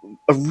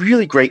a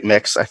really great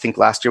mix. I think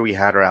last year we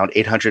had around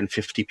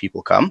 850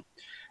 people come.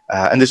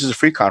 And this is a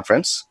free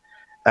conference.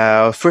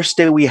 First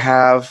day we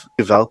have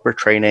developer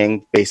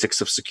training, basics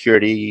of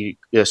security,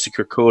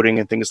 secure coding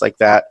and things like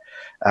that.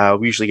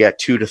 We usually get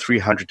 200 to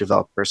 300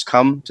 developers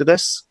come to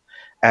this.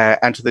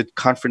 And to the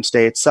conference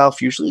day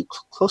itself, usually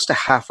close to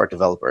half are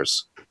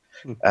developers.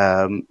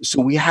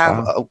 So we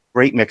have a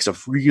great mix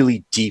of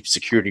really deep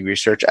security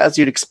research, as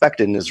you'd expect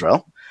in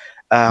Israel.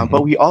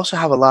 But we also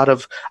have a lot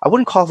of, I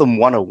wouldn't call them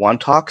one-on-one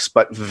talks,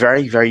 but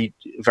very, very,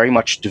 very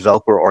much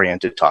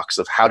developer-oriented talks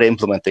of how to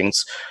implement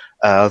things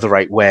the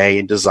right way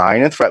in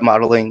design and threat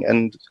modeling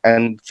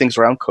and things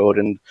around code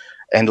and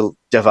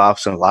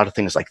DevOps and a lot of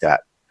things like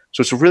that. So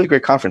it's a really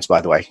great conference,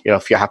 by the way.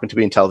 If you happen to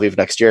be in Tel Aviv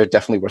next year,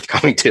 definitely worth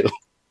coming to.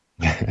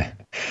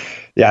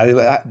 Yeah,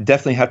 I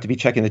definitely have to be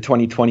checking the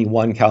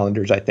 2021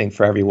 calendars, I think,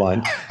 for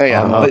everyone.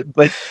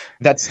 But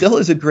that still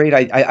is a great,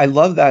 I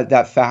love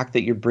that fact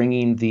that you're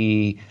bringing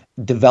the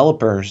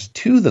developers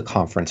to the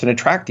conference and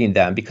attracting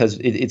them, because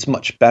it's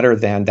much better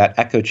than that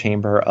echo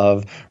chamber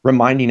of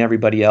reminding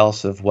everybody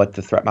else of what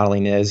the threat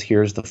modeling is.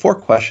 Here's the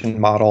 4-question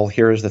model,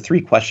 here's the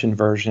 3-question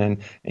version,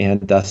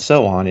 and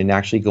so on, and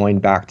actually going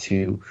back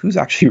to who's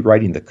actually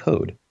writing the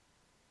code.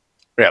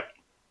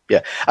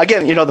 Yeah.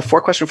 Again, the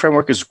 4-question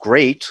framework is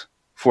great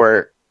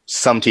for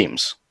some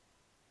teams.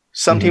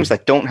 Some teams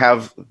that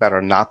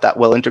are not that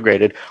well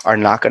integrated are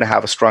not going to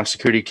have a strong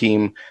security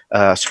team,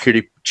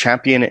 security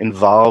champion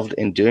involved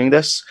in doing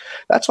this.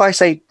 That's why I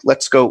say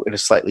let's go in a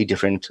slightly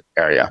different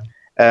area.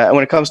 And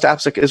when it comes to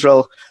AppSec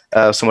Israel,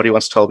 somebody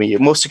once told me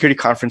most security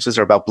conferences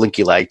are about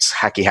blinky lights,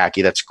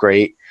 hacky, that's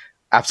great.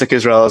 AppSec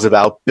Israel is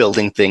about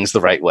building things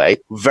the right way.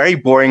 Very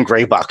boring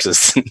gray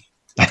boxes.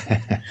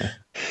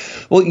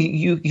 Well,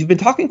 you've been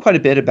talking quite a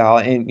bit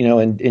about,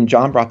 and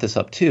John brought this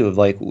up too, of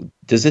like,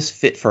 does this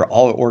fit for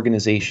all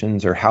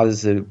organizations, or how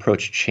does the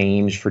approach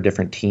change for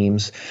different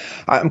teams?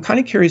 I'm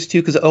kind of curious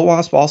too, because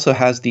OWASP also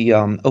has the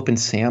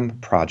OpenSAM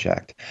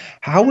project.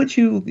 How would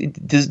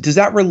does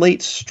that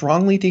relate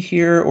strongly to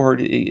here, or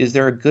is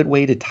there a good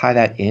way to tie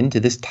that into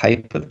this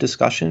type of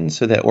discussion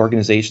so that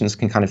organizations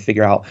can kind of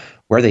figure out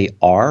where they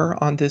are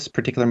on this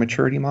particular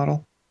maturity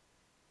model?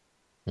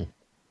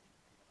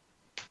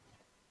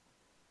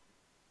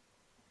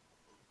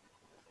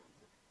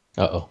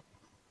 Uh-oh.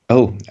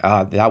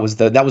 That was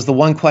the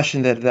one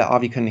question that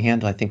Avi couldn't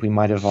handle. I think we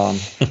might have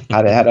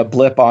had a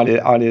blip on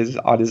his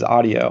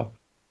audio.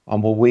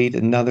 We'll wait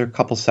another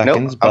couple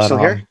seconds. Nope, I'm still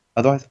here.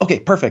 Otherwise, okay,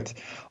 perfect.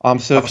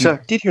 So if you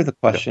did hear the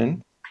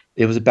question,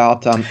 it was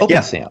about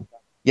OpenSAM.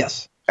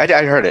 Yes. I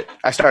heard it.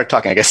 I started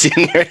talking, I guess you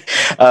didn't hear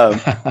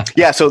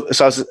it. So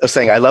I was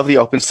saying I love the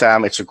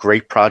OpenSAM. It's a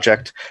great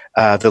project.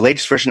 The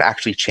latest version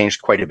actually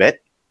changed quite a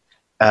bit.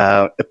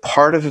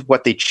 Part of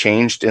what they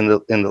changed in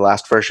the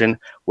last version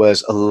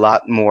was a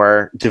lot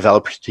more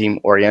developer team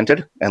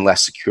oriented and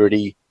less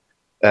security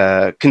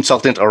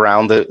consultant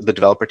around the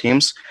developer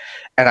teams.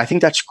 And I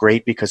think that's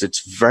great because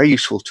it's a very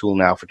useful tool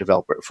now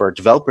for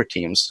developer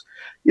teams.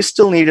 You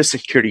still need a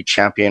security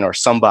champion or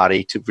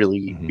somebody to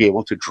really be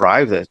able to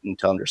drive it and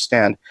to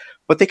understand,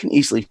 but they can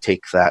easily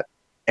take that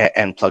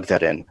and plug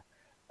that in.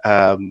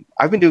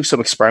 I've been doing some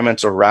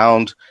experiments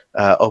around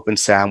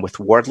OpenSAM with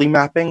Wardley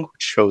mapping,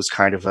 which shows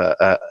kind of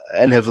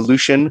an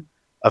evolution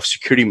of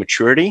security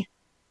maturity,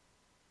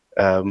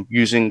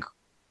 using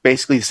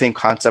basically the same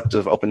concept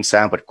of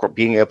OpenSAM, but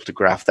being able to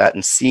graph that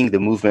and seeing the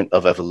movement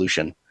of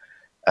evolution.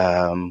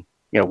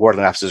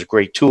 Wardley Maps is a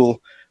great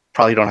tool.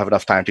 Probably don't have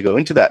enough time to go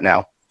into that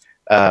now.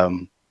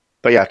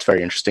 But yeah, it's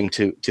very interesting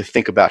to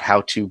think about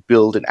how to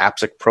build an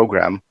AppSec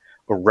program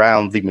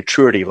around the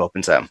maturity of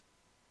OpenSAM.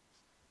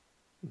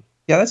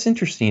 Yeah, that's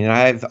interesting. And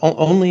I've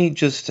only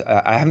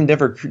I haven't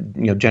never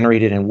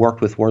generated and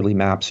worked with Wardley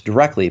Maps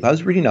directly, but I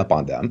was reading up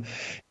on them.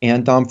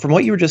 And from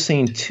what you were just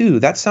saying too,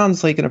 that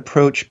sounds like an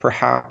approach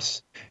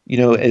perhaps,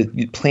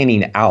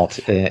 planning out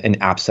an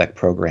AppSec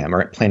program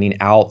or planning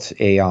out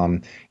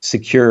a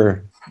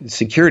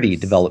security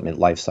development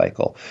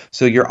lifecycle.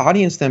 So your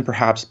audience then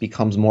perhaps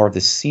becomes more of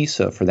the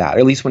CISO for that, or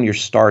at least when you're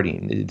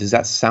starting. Does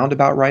that sound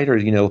about right? Or,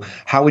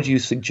 how would you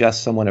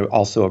suggest someone to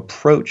also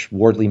approach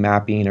Wardley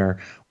mapping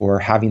or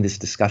having this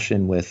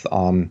discussion with,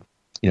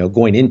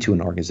 going into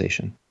an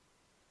organization?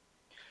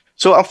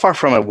 So I'm far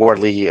from a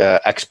Wardley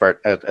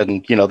expert,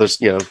 and there's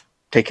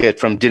take it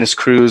from Dennis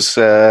Cruz,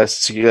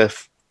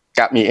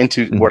 got me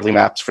into Wardley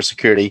Maps for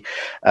security,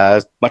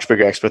 much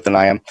bigger expert than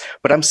I am.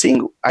 But I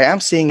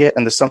am seeing it,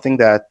 and there's something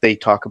that they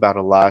talk about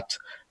a lot,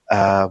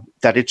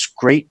 that it's a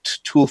great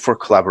tool for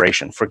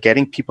collaboration, for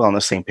getting people on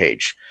the same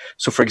page.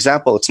 So for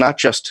example, it's not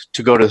just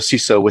to go to the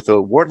CISO with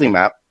a Wardley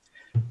map,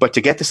 but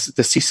to get the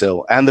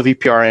CISO and the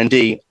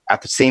VPRND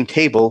at the same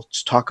table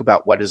to talk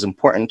about what is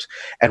important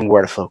and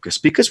where to focus.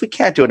 Because we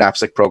can't do an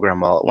AppSec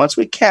program all at once.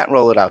 We can't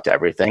roll it out to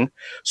everything.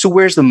 So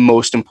where's the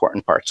most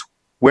important parts?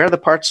 Where are the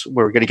parts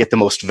where we're going to get the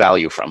most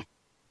value from?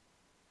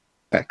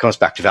 That comes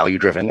back to value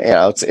driven.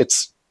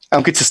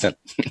 I'm consistent.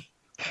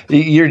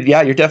 You're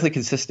definitely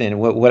consistent.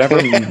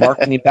 Whatever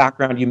marketing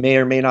background you may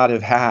or may not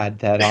have had,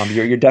 that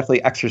you're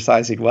definitely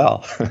exercising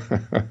well.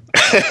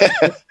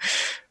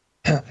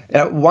 And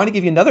I want to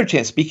give you another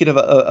chance. Speaking of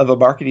a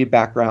marketing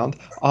background,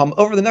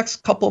 over the next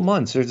couple of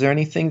months, is there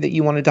anything that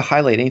you wanted to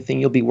highlight? Anything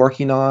you'll be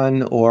working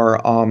on, or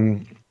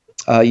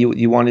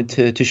you wanted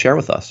to share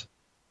with us?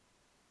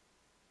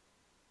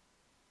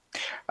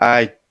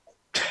 I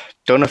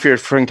don't know if you're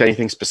referring to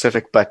anything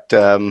specific, but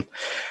the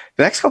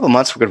next couple of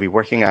months we're going to be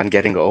working on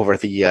getting over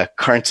the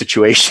current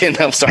situation.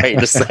 I'm sorry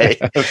to say,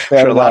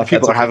 sure, a lot of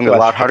people are having a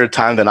lot harder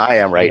time than I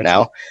am right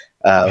now.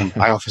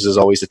 My office is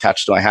always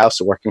attached to my house,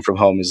 so working from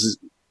home is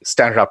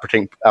standard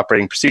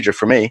operating procedure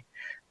for me.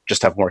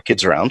 Just have more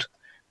kids around.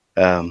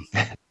 5.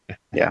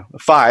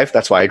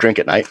 That's why I drink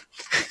at night.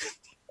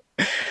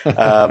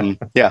 I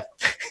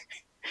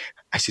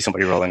see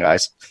somebody rolling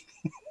eyes.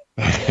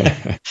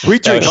 We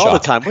drink all the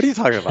time. What are you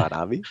talking about,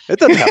 Avi? It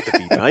doesn't have to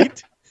be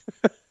night.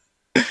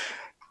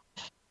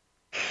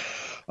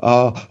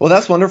 Well,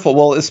 that's wonderful.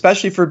 Well,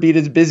 especially for being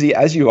as busy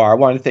as you are, I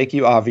want to thank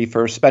you, Avi,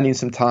 for spending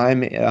some time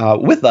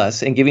with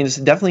us and giving us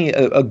definitely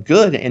a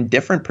good and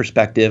different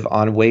perspective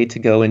on a way to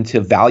go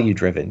into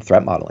value-driven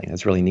threat modeling.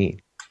 That's really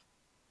neat.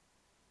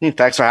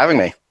 Thanks for having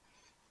me.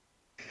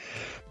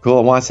 Cool.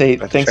 I want to say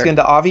thanks again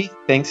to Avi,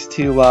 thanks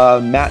to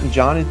Matt and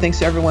John, and thanks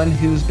to everyone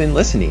who's been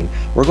listening.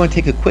 We're going to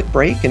take a quick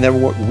break, and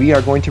then we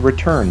are going to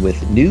return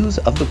with News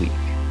of the Week.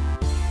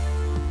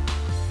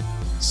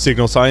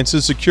 Signal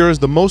Sciences secures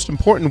the most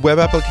important web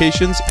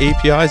applications,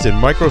 APIs, and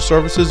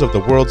microservices of the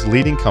world's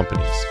leading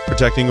companies.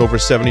 Protecting over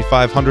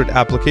 7,500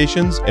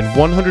 applications and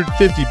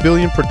 150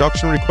 billion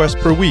production requests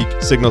per week,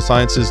 Signal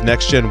Sciences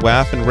Next-Gen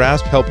WAF and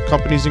RASP help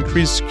companies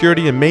increase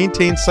security and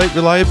maintain site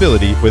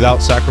reliability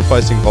without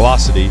sacrificing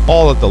velocity,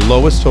 all at the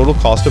lowest total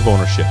cost of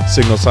ownership.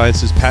 Signal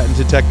Sciences'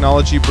 patented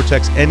technology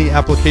protects any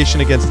application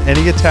against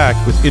any attack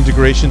with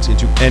integrations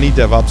into any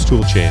DevOps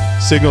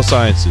toolchain. Signal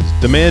Sciences.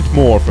 Demand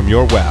more from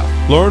your WAF.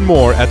 Learn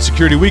more at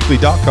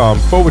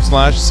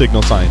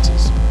securityweekly.com/Signal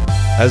Sciences.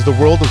 As the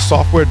world of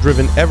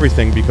software-driven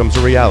everything becomes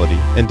a reality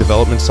and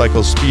development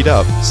cycles speed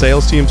up,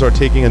 sales teams are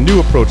taking a new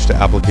approach to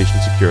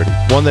application security,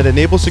 one that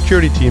enables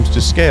security teams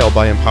to scale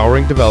by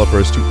empowering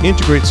developers to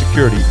integrate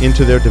security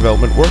into their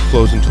development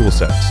workflows and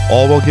toolsets,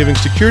 all while giving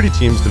security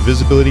teams the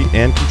visibility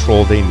and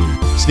control they need.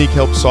 Snyk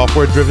helps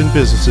software-driven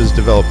businesses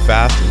develop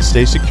fast and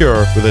stay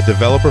secure with a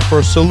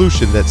developer-first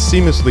solution that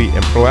seamlessly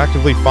and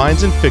proactively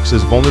finds and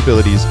fixes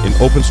vulnerabilities in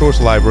open-source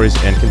libraries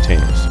and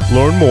containers.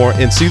 Learn more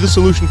and see the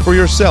solution for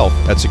yourself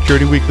at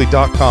securityweekly.com/Snyk.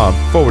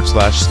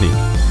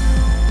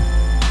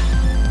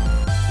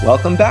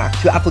 Welcome back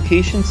to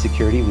Application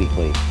Security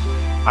Weekly.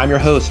 I'm your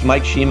host,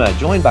 Mike Shima,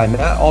 joined by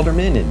Matt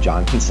Alderman and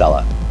John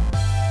Kinsella.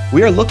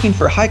 We are looking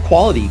for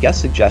high-quality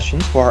guest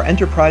suggestions for our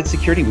Enterprise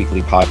Security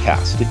Weekly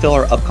podcast to fill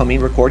our upcoming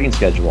recording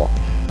schedule.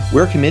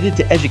 We're committed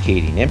to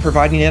educating and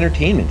providing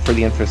entertainment for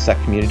the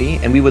InfoSec community,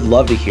 and we would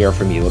love to hear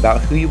from you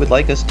about who you would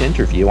like us to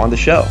interview on the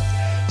show.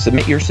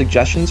 Submit your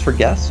suggestions for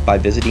guests by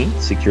visiting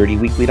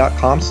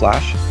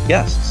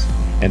securityweekly.com/guests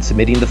and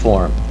submitting the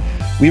form.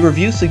 We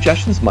review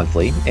suggestions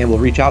monthly and will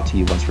reach out to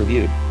you once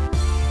reviewed.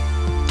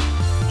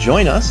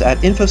 Join us at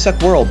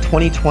InfoSec World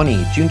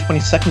 2020, June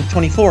 22nd to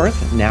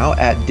 24th, now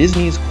at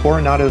Disney's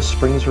Coronado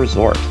Springs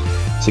Resort.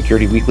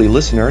 Security Weekly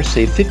listeners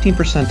save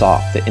 15%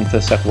 off the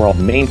InfoSec World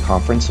main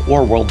conference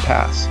or World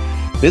Pass.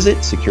 Visit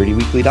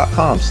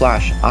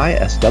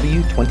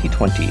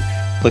securityweekly.com/ISW2020.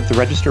 Click the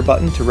register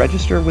button to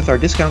register with our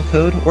discount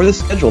code or the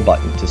schedule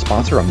button to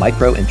sponsor a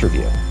micro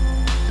interview.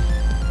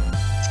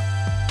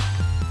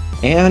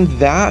 And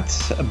that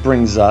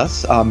brings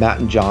us, Matt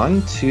and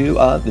John, to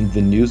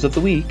the news of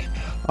the week.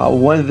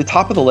 One at the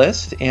top of the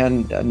list,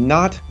 and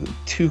not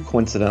too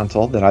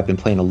coincidental that I've been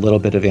playing a little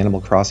bit of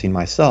Animal Crossing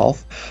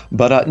myself,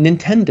 but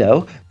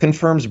Nintendo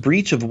confirms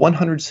breach of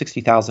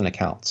 160,000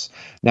 accounts.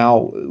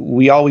 Now,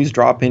 we always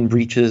drop in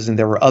breaches, and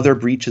there were other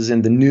breaches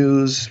in the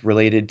news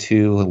related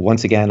to,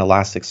 once again,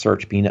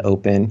 Elasticsearch being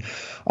open.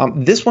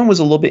 This one was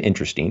a little bit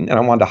interesting, and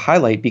I wanted to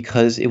highlight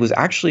because it was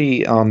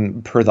actually,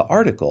 per the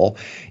article,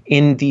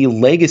 in the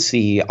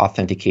legacy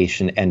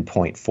authentication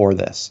endpoint for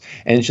this.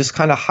 And it just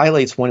kind of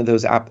highlights one of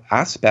those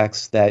aspects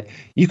that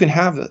you can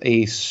have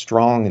a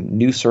strong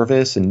new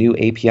service, a new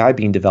API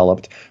being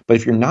developed, but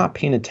if you're not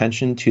paying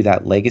attention to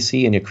that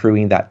legacy and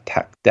accruing that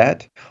tech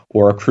debt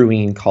or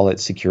accruing, call it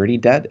security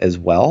debt as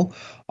well,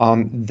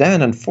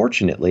 then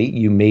unfortunately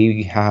you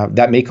may have,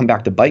 that may come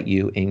back to bite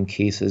you in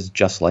cases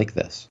just like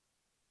this.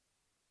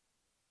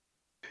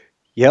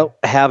 Yep,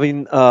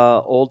 having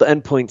old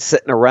endpoints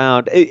sitting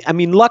around. I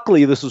mean,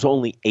 luckily, this was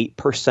only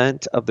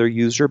 8% of their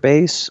user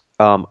base.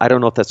 I don't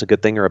know if that's a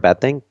good thing or a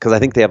bad thing, because I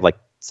think they have like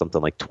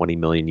something like 20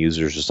 million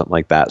users or something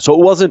like that. So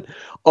it wasn't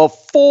a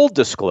full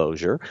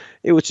disclosure.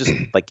 It was just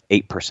like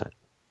 8%.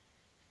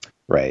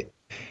 Right.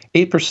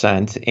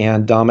 8%.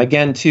 And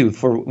again, too,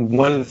 for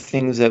one of the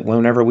things that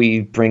whenever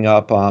we bring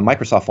up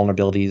Microsoft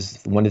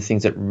vulnerabilities, one of the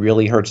things that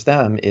really hurts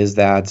them is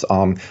that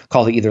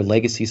called either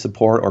legacy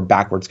support or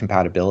backwards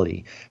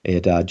compatibility.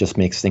 It just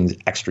makes things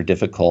extra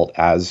difficult,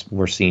 as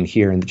we're seeing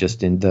here in the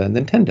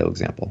Nintendo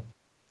example.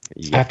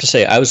 I have to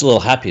say, I was a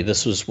little happy.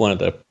 This was one of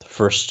the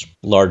first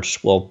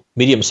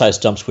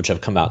medium-sized dumps which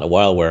have come out in a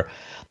while where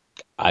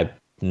I've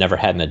never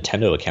had a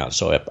Nintendo account.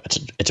 So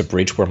it's a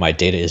breach where my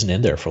data isn't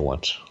in there for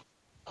once.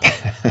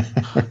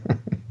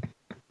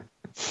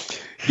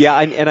 Yeah,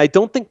 and I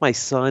don't think my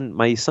son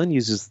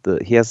uses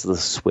he has the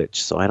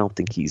Switch, so I don't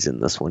think he's in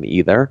this one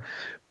either,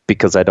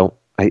 because I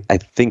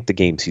think the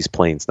games he's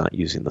playing is not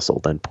using this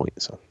old endpoint.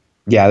 So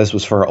yeah, this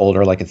was for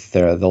older, like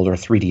the older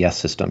 3DS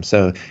system,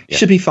 so yeah.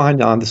 Should be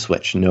fine on the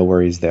Switch. No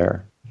worries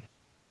there.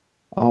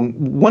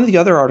 One of the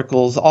other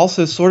articles,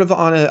 also sort of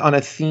on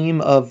a theme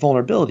of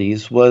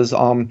vulnerabilities, was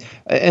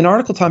an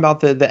article talking about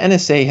the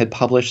NSA had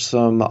published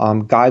some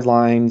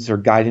guidelines or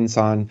guidance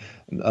on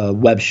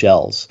web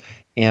shells.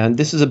 And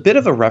this is a bit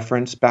of a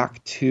reference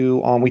back to,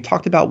 we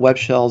talked about web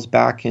shells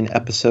back in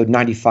episode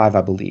 95,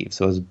 I believe.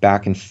 So it was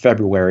back in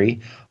February,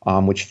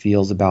 which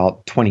feels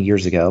about 20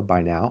 years ago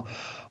by now.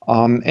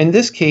 In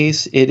this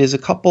case, it is a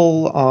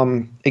couple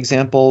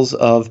examples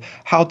of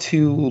how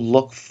to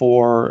look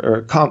for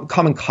or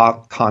common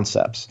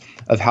concepts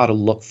of how to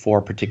look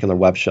for particular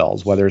web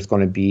shells, whether it's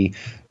going to be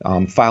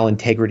file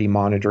integrity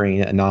monitoring,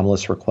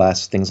 anomalous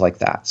requests, things like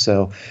that.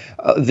 So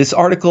this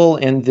article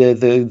and the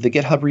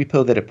GitHub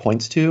repo that it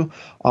points to,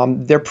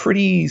 they're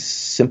pretty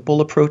simple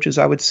approaches,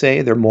 I would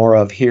say. They're more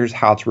of here's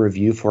how to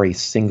review for a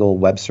single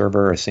web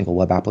server or a single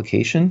web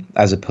application,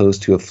 as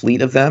opposed to a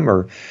fleet of them.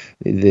 Or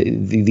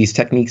these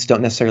techniques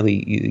don't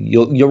necessarily,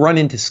 you'll run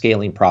into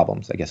scaling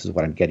problems, I guess is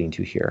what I'm getting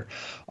to here.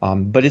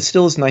 But it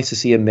still is nice to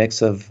see a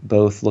mix of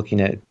both looking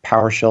at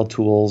PowerShell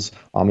tools.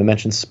 I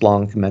mentioned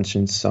Splunk, I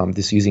mentioned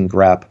this using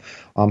grep.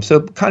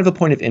 So kind of a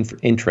point of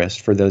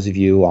interest for those of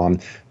you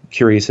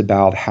curious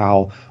about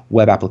how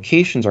web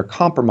applications are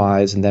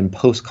compromised and then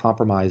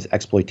post-compromise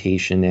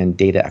exploitation and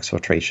data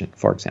exfiltration,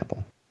 for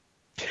example.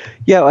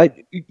 Yeah,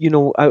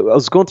 I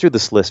was going through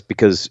this list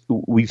because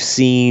we've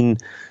seen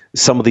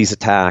some of these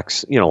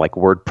attacks, like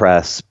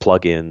WordPress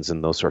plugins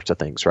and those sorts of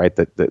things, right?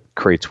 That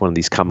creates one of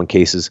these common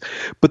cases.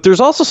 But there's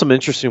also some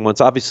interesting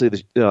ones.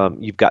 Obviously,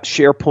 you've got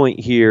SharePoint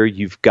here.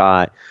 You've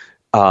got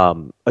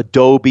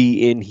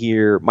Adobe in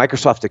here,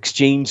 Microsoft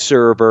Exchange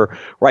Server,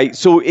 right?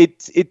 So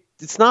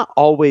it's not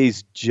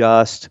always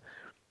just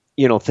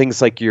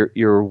things like your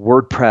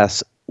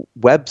WordPress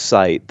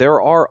website. There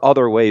are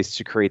other ways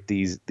to create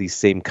these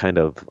same kind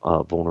of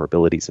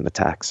vulnerabilities and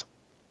attacks.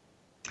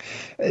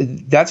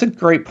 That's a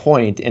great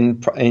point,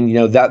 and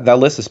that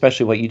list,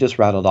 especially what you just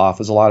rattled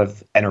off, is a lot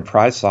of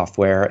enterprise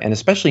software, and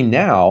especially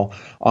now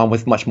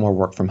with much more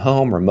work from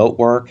home, remote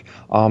work,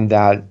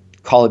 that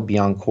call it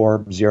Beyond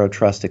Core, Zero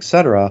Trust,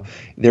 etc.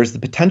 There's the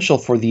potential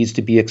for these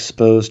to be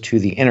exposed to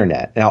the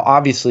internet. Now,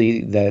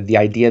 obviously, the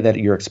idea that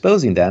you're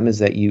exposing them is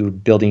that you're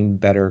building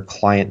better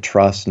client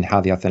trust and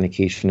how the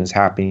authentication is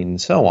happening and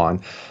so on.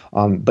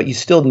 But you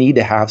still need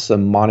to have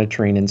some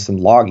monitoring and some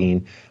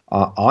logging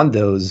on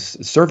those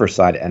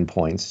server-side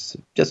endpoints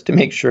just to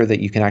make sure that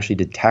you can actually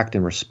detect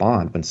and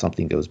respond when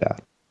something goes bad.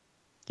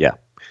 Yeah.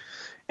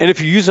 And if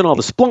you're using all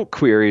the Splunk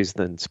queries,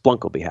 then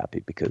Splunk will be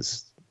happy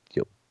because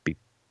you'll be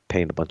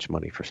paying a bunch of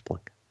money for Splunk.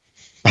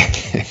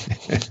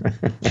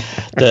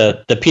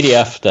 The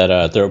PDF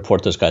that the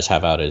report those guys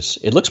have out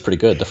it looks pretty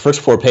good. The first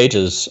 4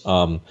 pages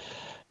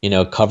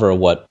cover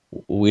what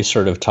we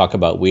sort of talk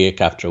about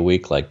week after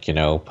week, like,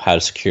 how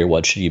to secure,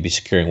 what should you be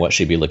securing, what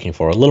should you be looking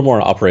for. A little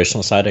more on the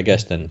operational side, I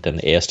guess, than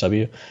the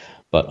ASW.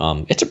 But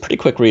it's a pretty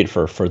quick read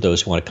for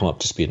those who want to come up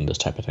to speed in this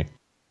type of thing.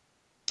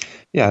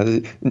 Yeah,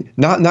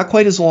 not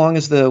quite as long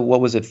as the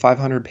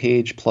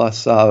 500-page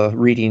plus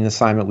reading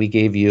assignment we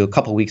gave you a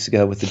couple weeks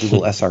ago with the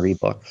Google SRE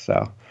book.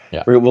 So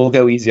yeah. We'll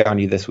go easy on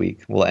you this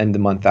week. We'll end the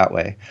month that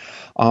way.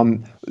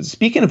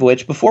 Speaking of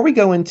which, before we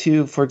go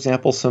into, for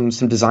example, some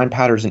design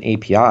patterns and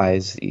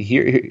APIs,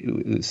 here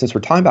since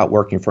we're talking about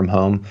working from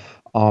home,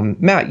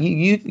 Matt,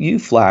 you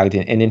flagged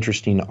an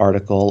interesting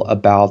article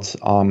about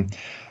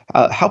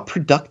how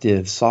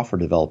productive software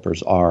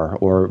developers are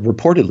or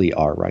reportedly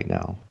are right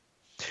now.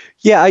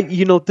 Yeah,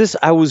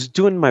 I was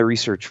doing my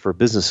research for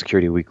Business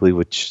Security Weekly,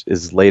 which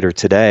is later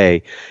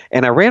today,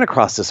 and I ran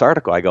across this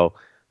article. I go,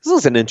 this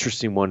is an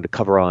interesting one to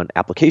cover on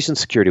Application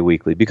Security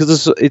Weekly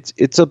because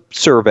it's a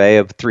survey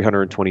of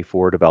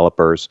 324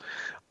 developers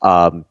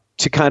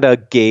to kind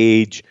of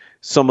gauge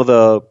some of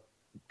the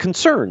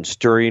concerns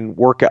during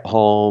work at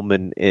home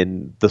and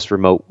in this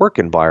remote work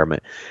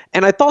environment.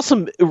 And I thought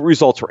some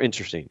results were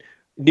interesting.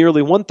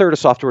 Nearly 1/3 of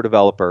software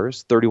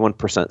developers,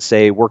 31%,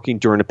 say working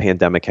during a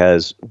pandemic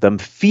has them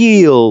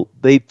feel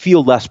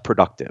less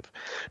productive.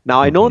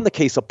 Now, I know in the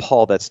case of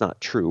Paul, that's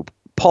not true.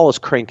 Paul is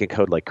cranking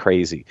code like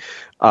crazy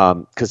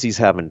because he's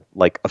having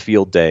like a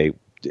field day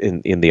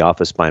in the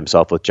office by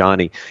himself with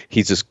Johnny.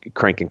 He's just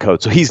cranking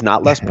code. So he's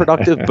not less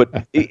productive,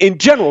 but in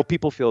general,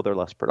 people feel they're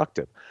less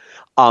productive.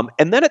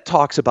 And then it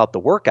talks about the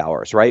work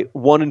hours, right?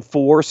 1 in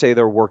 4 say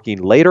they're working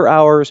later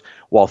hours,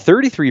 while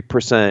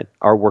 33%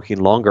 are working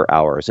longer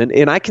hours.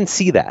 And I can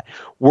see that.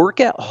 Work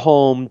at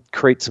home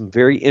creates some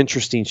very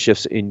interesting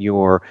shifts in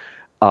your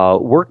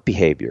work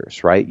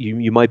behaviors, right?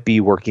 You might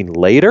be working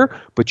later,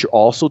 but you're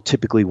also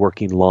typically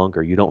working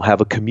longer. You don't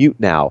have a commute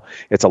now.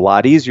 It's a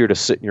lot easier to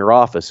sit in your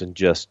office and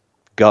just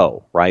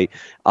go, right?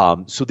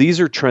 So these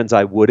are trends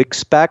I would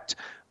expect.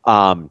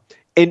 And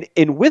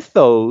with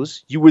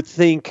those, you would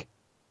think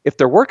if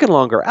they're working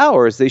longer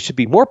hours, they should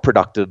be more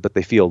productive, but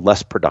they feel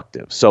less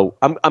productive. So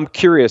I'm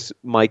curious,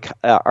 Mike,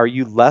 are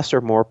you less or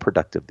more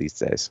productive these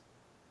days?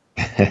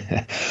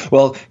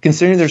 Well,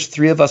 considering there's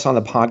 3 of us on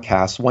the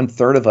podcast,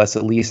 1/3 of us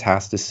at least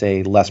has to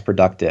say less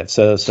productive.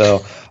 So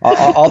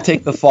I'll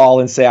take the fall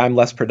and say I'm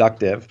less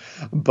productive.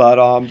 But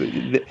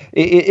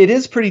it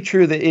is pretty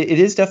true that it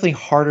is definitely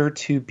harder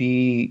to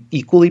be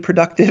equally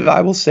productive,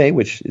 I will say,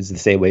 which is the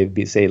same way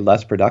to say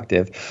less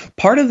productive.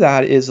 Part of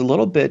that is a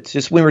little bit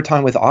just when we're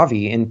talking with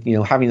Avi and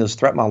having those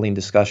threat modeling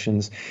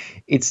discussions.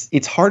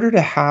 It's harder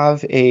to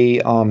have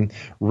a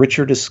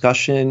richer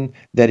discussion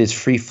that is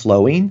free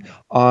flowing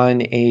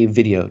on a a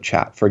video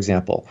chat, for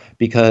example,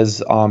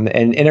 because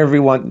and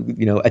everyone,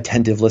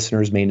 attentive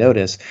listeners may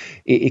notice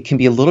it can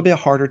be a little bit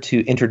harder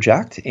to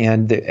interject,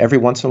 and every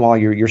once in a while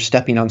you're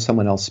stepping on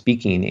someone else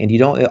speaking, and you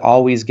don't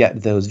always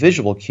get those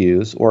visual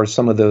cues or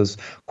some of those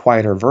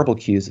quieter verbal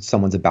cues that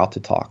someone's about to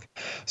talk.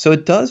 So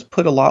it does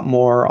put a lot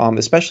more,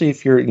 especially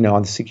if you're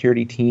on the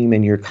security team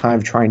and you're kind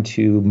of trying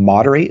to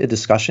moderate a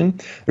discussion.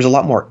 There's a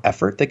lot more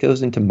effort that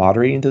goes into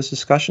moderating those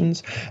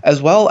discussions,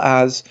 as well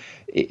as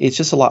it's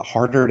just a lot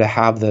harder to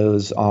have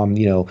those,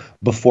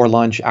 before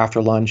lunch,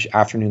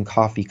 afternoon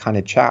coffee kind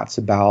of chats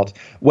about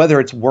whether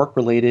it's work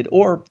related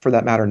or, for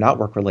that matter, not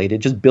work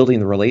related, just building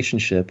the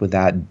relationship with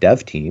that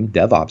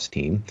DevOps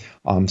team,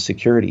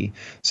 security.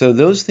 So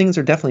those things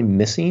are definitely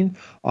missing.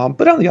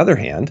 But on the other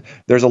hand,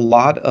 there's a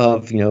lot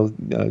of,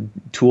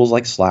 tools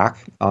like Slack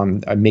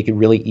make it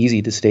really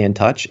easy to stay in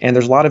touch. And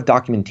there's a lot of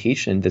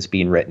documentation that's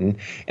being written.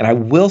 And I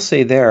will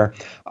say there,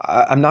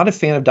 I'm not a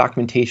fan of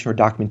documentation for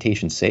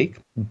documentation's sake.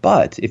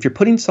 But if you're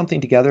putting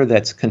something together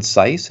that's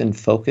concise and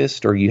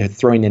focused, or you're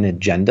throwing an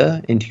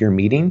agenda into your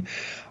meeting,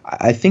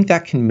 I think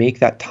that can make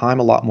that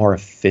time a lot more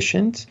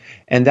efficient.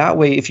 And that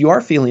way, if you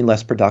are feeling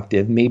less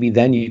productive, maybe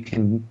then you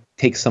can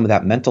take some of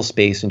that mental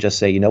space and just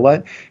say, you know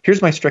what,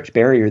 here's my strict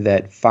barrier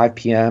that 5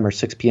 p.m. or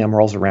 6 p.m.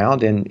 rolls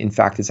around. And in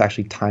fact, it's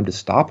actually time to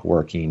stop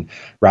working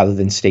rather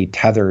than stay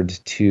tethered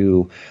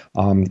to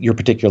your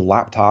particular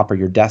laptop or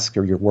your desk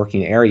or your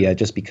working area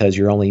just because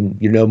you're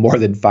no more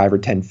than 5 or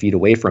 10 feet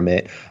away from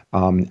it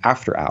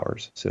after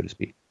hours, so to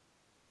speak.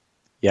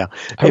 Yeah.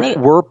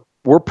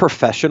 We're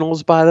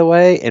professionals, by the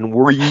way, and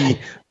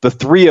the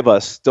three of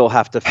us still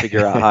have to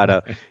figure out how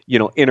to,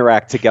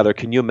 interact together.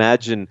 Can you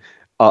imagine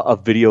a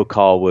video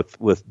call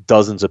with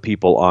dozens of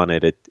people on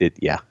it?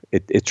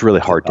 It's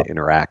really hard to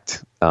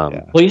interact.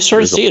 Well, you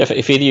sort of see it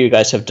if either of you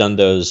guys have done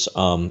those.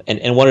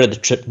 And one of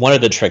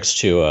the tricks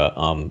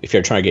to if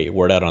you're trying to get your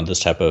word out on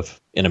this type of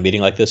in a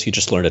meeting like this, you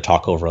just learn to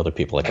talk over other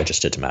people, like I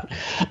just did to Matt.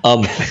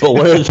 But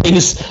one of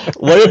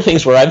the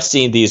things where I've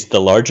seen the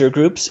larger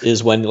groups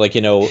is when, like,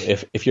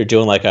 if you're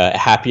doing like a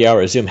happy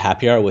hour, a Zoom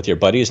happy hour with your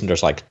buddies, and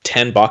there's like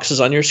 10 boxes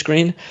on your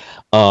screen.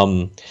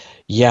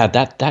 Yeah,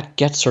 that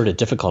gets sort of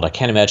difficult. I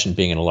can't imagine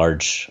being in a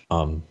large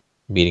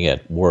meeting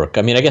at work.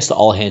 I mean, I guess the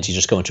all hands, you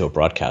just go into a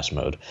broadcast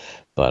mode.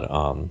 But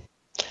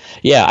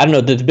yeah, I don't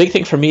know. The big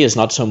thing for me is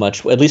not so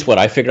much, at least what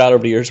I figured out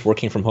over the years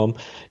working from home,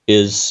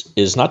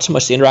 is not so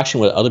much the interaction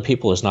with other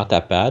people is not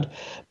that bad.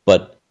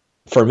 But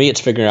for me,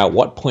 it's figuring out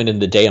what point in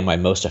the day am I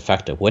most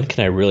effective? When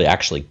can I really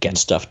actually get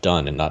stuff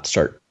done and not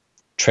start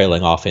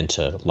trailing off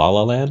into la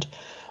la land?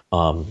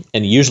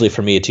 And usually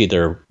for me, it's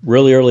either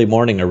really early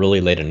morning or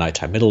really late at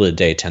nighttime. Middle of the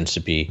day tends to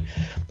be,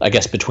 I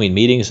guess, between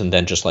meetings, and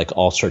then just like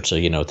all sorts of,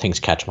 things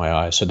catch my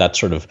eye. So that's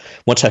sort of,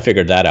 once I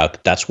figured that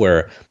out, that's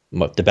where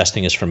the best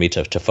thing is for me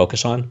to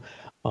focus on,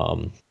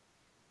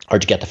 or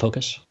to get the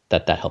focus.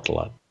 That helped a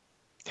lot.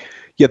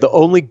 Yeah, the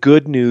only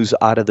good news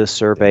out of this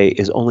survey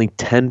is only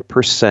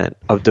 10%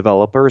 of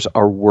developers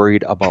are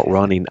worried about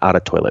running out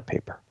of toilet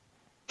paper.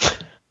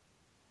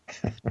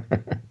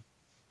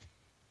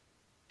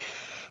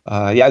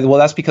 Yeah, well,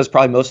 that's because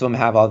probably most of them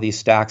have all these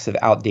stacks of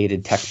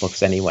outdated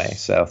textbooks anyway.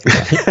 So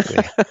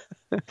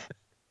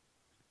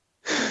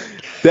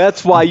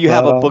that's why you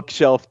have a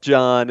bookshelf,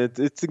 John.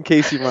 It's in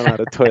case you run out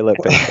of toilet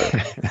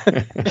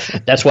paper.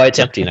 That's why it's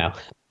empty now.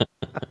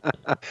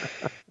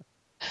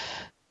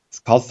 It's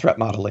called threat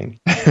modeling.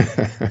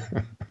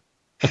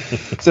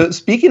 So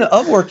speaking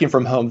of working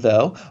from home,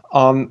 though,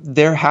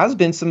 there has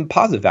been some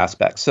positive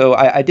aspects. So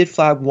I did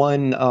flag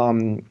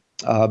one.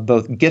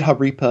 Both GitHub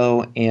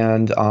repo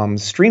and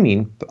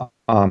streaming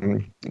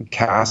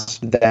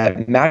cast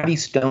that Maddie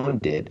Stone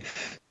did.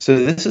 So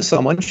this is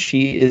someone,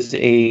 she is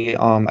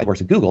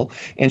works at Google,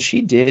 and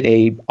she did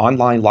a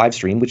online live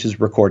stream, which is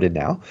recorded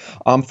now,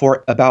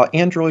 for about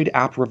Android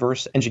app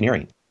reverse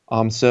engineering.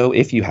 So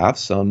if you have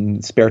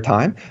some spare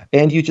time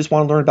and you just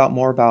want to learn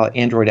more about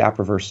Android app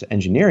reverse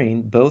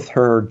engineering, both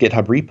her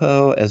GitHub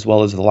repo as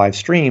well as the live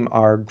stream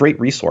are great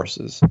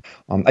resources.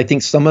 I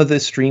think some of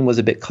the stream was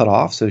a bit cut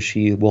off, so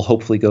she will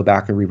hopefully go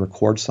back and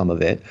re-record some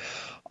of it.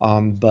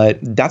 But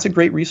that's a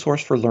great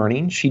resource for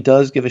learning. She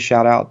does give a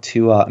shout out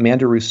to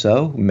Amanda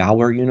Rousseau,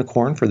 Malware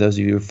Unicorn, for those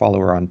of you who follow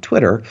her on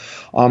Twitter,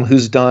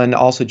 who's done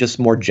also just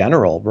more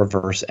general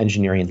reverse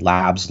engineering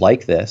labs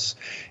like this.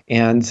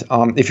 And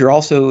if you're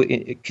also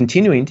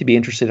continuing to be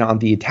interested on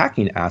the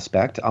attacking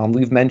aspect,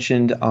 we've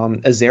mentioned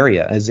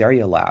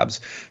Azaria Labs,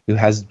 who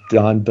has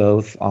done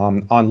both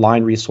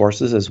online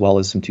resources as well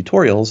as some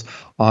tutorials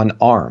on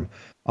ARM.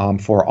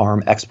 For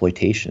ARM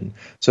exploitation.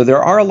 So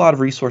there are a lot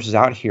of resources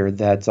out here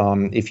that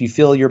if you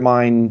feel your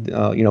mind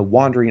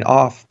wandering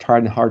off,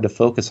 trying hard to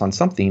focus on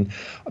something,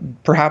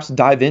 perhaps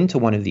dive into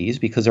one of these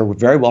because they're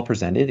very well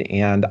presented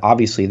and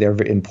obviously they're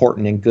very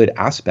important and good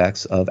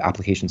aspects of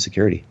application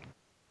security.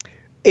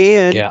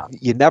 And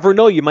you never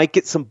know, you might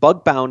get some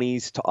bug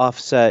bounties to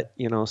offset,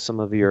 some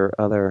of your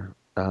other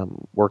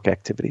work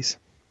activities.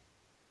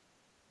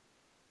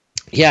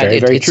 Yeah,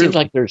 it seems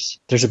like there's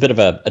a bit of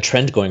a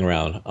trend going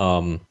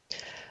around.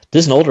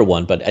 This is an older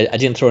one, but I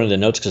didn't throw it in the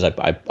notes because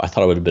I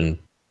thought it would have been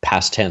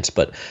past tense,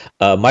 but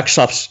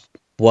Microsoft's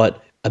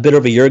a bit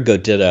over a year ago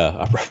did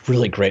a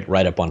really great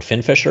write-up on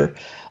FinFisher.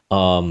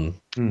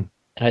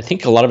 And I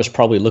think a lot of us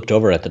probably looked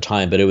over at the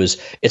time, but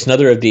it's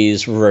another of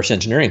these reverse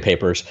engineering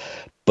papers,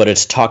 but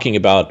it's talking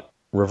about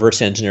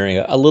reverse engineering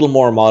a little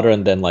more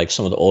modern than like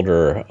some of the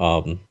older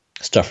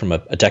stuff from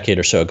a decade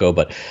or so ago,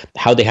 but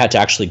how they had to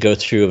actually go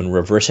through and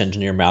reverse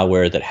engineer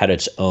malware that had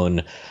its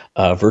own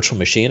virtual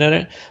machine in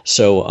it.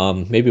 So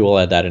maybe we'll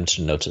add that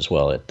into notes as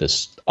well.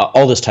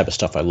 All this type of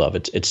stuff I love.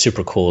 It's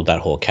super cool, that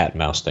whole cat and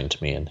mouse thing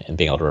to me, and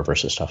being able to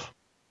reverse this stuff.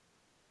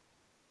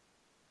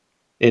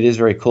 It is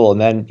very cool.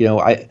 And then,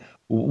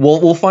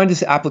 we'll find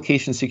this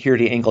application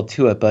security angle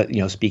to it, but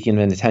speaking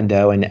of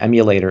Nintendo and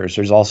emulators,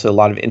 there's also a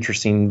lot of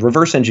interesting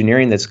reverse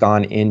engineering that's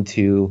gone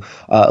into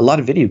a lot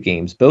of video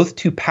games, both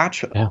to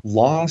patch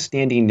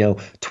long-standing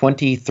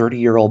 20,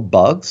 30-year-old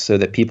bugs so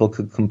that people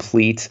could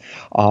complete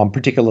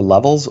particular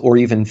levels or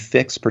even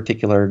fix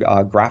particular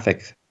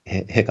graphic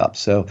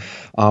hiccups. So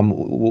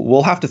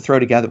we'll have to throw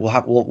together.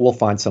 We'll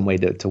find some way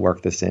to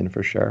work this in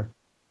for sure.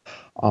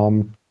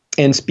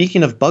 And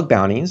speaking of bug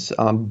bounties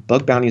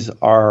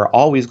are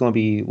always going to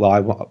be,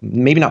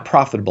 maybe not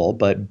profitable,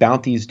 but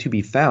bounties to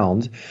be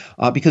found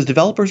because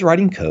developers are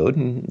writing code,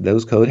 and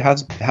those code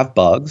have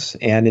bugs.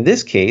 And in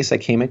this case, I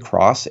came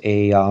across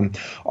a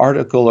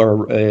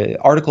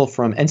article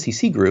from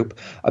NCC Group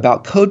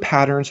about code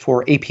patterns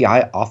for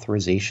API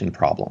authorization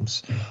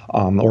problems,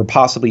 or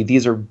possibly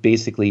these are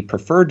basically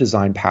preferred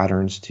design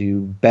patterns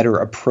to better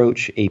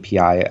approach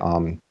API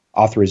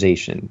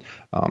authorization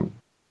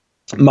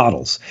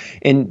models.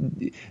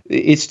 And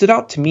it stood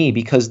out to me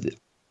because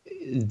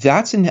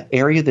that's an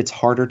area that's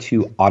harder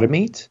to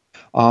automate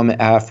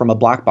from a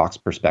black box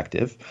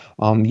perspective.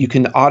 You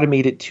can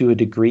automate it to a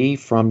degree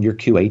from your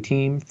QA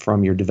team,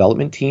 from your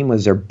development team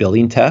as they're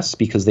building tests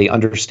because they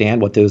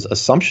understand what those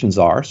assumptions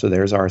are. So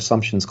there's our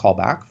assumptions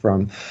callback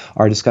from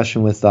our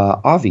discussion with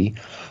Avi.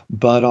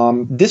 But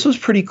this was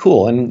pretty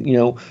cool. And,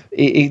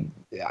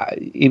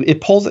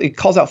 it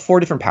calls out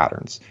 4 different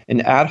patterns: an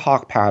ad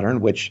hoc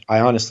pattern, which I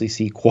honestly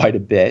see quite a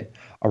bit,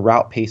 a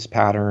route-based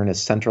pattern, a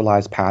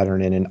centralized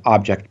pattern, and an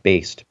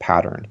object-based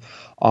pattern.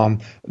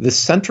 The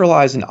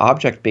centralized and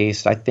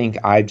object-based, I think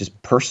I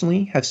just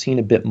personally have seen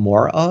a bit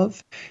more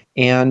of.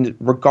 And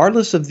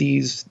regardless of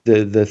these,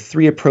 the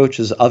 3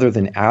 approaches other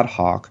than ad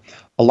hoc,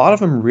 a lot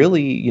of them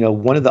really,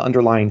 one of the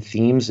underlying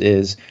themes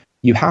is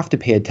you have to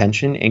pay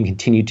attention and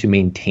continue to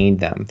maintain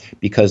them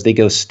because they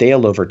go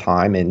stale over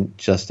time. And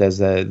just as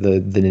the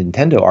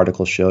Nintendo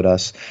article showed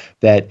us,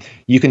 that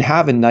you can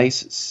have a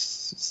nice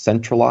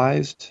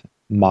centralized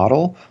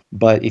model,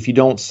 but if you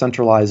don't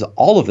centralize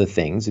all of the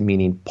things,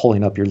 meaning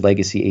pulling up your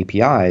legacy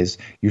APIs,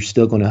 you're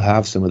still going to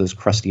have some of those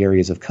crusty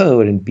areas of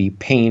code and be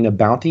paying a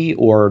bounty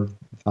or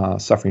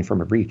suffering from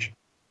a breach.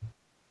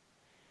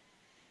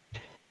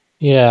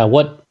 Yeah,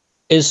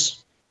 it's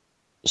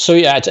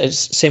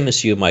same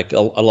as you, Mike. A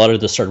lot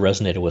of this started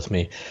resonating with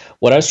me.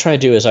 What I was trying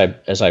to do is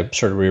as I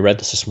sort of reread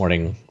this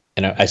morning,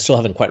 and I still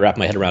haven't quite wrapped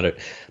my head around it,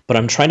 but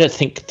I'm trying to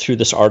think through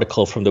this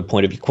article from the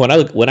point of view.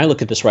 When I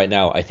look at this right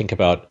now, I think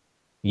about,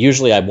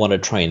 usually I want to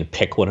try and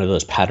pick one of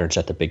those patterns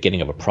at the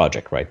beginning of a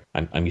project, right?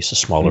 I'm used to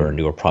smaller or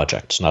newer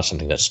projects, not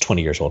something that's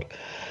 20 years old.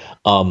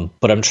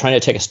 But I'm trying to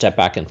take a step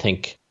back and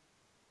think,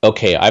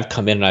 okay, I've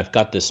come in and I've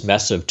got this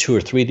mess of 2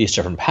 or 3 of these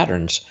different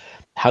patterns.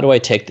 How do I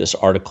take this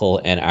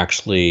article and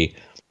actually...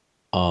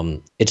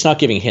 it's not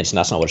giving hints, and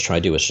that's not what it's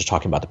trying to do. It's just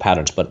talking about the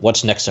patterns. But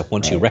what's next step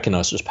once you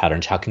recognize those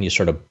patterns? How can you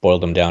sort of boil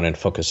them down and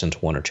focus into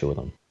 1 or 2 of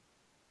them?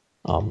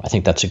 I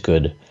think that's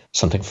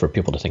something for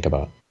people to think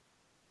about.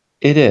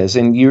 It is,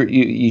 and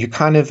you're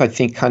kind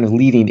of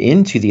leading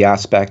into the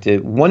aspect.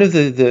 One of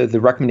the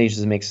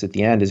recommendations it makes at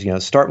the end is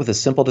start with a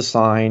simple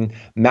design,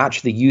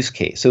 match the use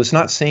case. So it's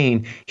not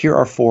saying here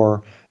are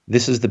 4.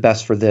 This is the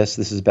best for this.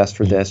 This is best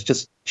for this.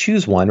 Just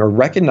choose one or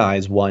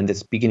recognize one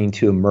that's beginning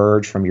to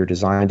emerge from your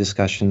design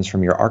discussions,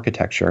 from your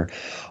architecture.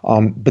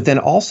 But then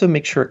also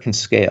make sure it can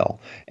scale.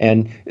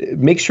 And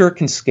make sure it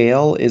can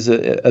scale is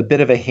a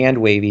bit of a hand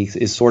wavy,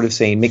 is sort of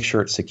saying make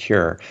sure it's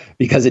secure,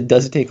 because it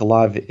does take a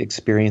lot of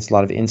experience, a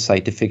lot of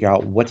insight to figure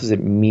out what does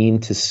it mean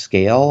to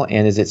scale,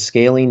 and is it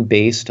scaling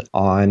based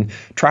on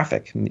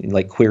traffic,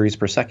 like queries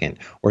per second,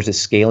 or is it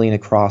scaling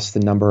across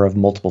the number of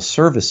multiple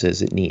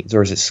services it needs,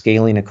 or is it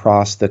scaling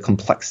across the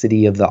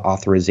complexity of the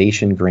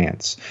authorization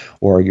grants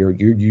or your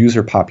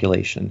user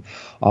population.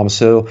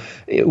 So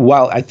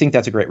while I think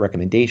that's a great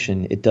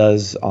recommendation, it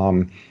does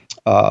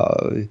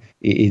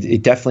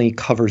it definitely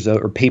covers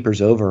or papers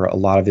over a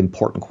lot of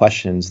important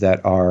questions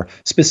that are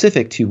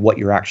specific to what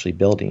you're actually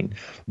building.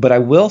 But I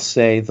will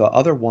say the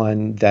other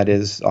one that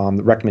is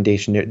the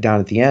recommendation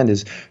down at the end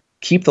is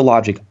keep the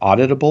logic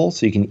auditable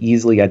so you can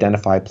easily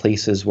identify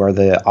places where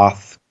the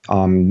auth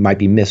might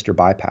be missed or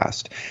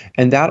bypassed.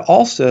 And that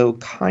also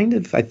kind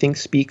of, I think,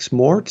 speaks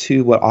more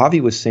to what Avi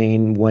was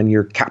saying when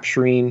you're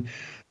capturing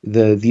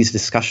these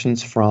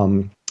discussions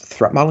from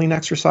threat modeling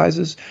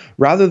exercises,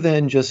 rather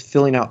than just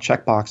filling out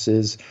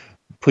checkboxes,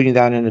 putting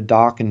that in a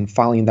doc and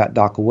filing that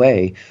doc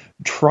away.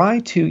 try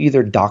to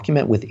either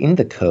document within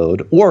the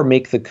code or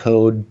make the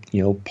code,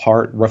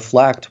 part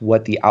reflect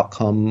what the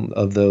outcome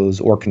of those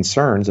or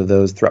concerns of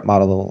those threat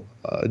model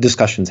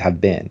discussions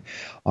have been.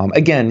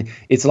 Again,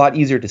 it's a lot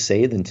easier to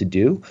say than to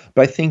do,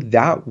 but I think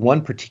that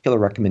one particular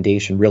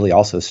recommendation really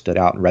also stood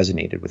out and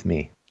resonated with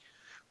me.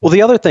 Well,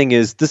 the other thing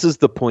is, this is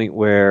the point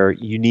where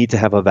you need to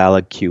have a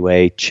valid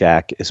QA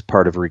check as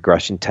part of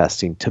regression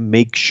testing to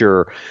make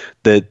sure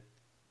that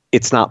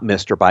it's not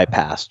missed or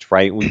bypassed,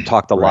 right? We've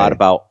talked a lot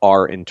about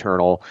our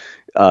internal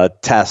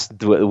test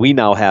that we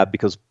now have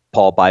because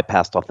Paul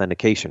bypassed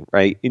authentication,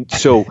 right? And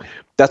so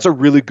that's a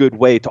really good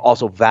way to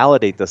also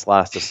validate this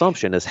last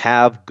assumption, is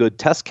have good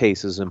test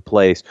cases in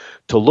place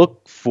to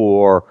look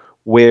for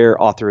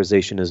where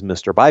authorization is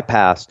missed or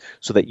bypassed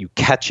so that you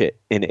catch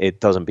it and it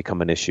doesn't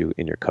become an issue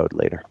in your code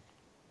later.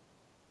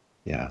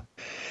 Yeah.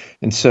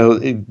 And so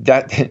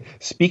that,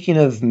 speaking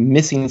of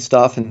missing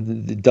stuff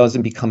and it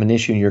doesn't become an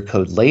issue in your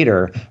code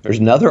later, there's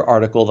another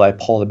article that I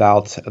pulled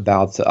about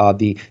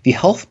the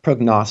health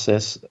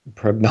prognosis,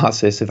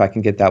 if I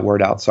can get that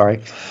word out,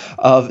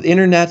 of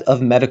Internet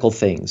of Medical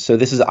Things. So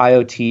this is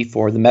IoT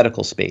for the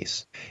medical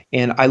space.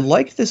 And I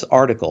liked this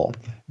article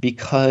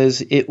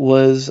because it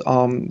was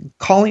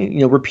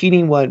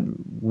repeating what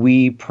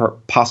we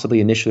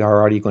possibly initially are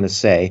already going to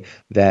say,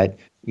 that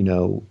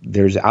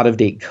there's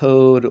out-of-date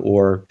code,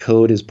 or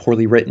code is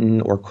poorly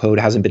written, or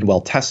code hasn't been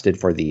well tested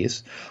for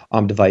these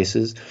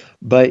devices.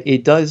 But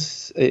it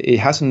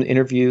has some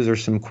interviews or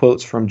some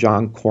quotes from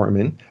Josh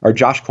Corman,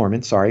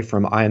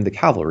 from I Am the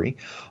Cavalry.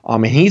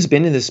 And he's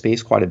been in this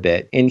space quite a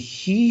bit. And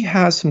he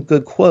has some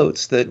good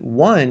quotes that,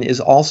 one, is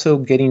also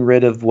getting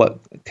rid of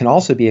what can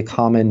also be a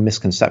common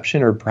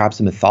misconception or perhaps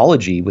a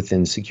mythology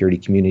within the security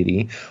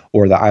community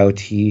or the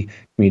IoT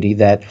community,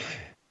 that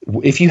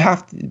if you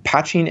have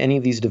patching any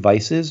of these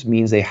devices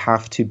means they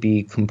have to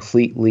be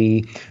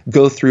completely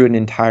go through an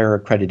entire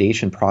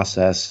accreditation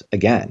process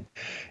again.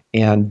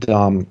 And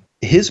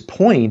his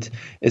point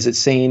is it's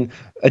saying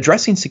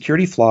addressing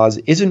security flaws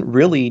isn't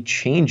really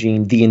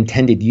changing the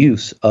intended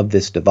use of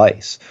this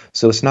device.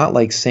 So it's not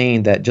like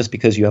saying that just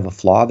because you have a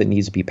flaw that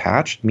needs to be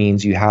patched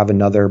means you have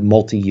another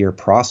multi-year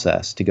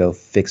process to go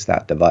fix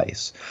that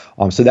device.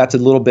 So that's a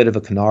little bit of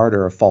a canard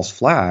or a false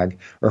flag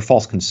or a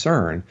false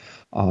concern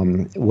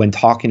when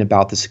talking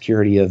about the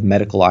security of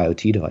medical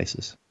IoT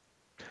devices.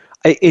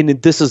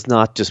 And this is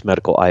not just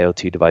medical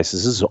IoT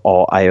devices. This is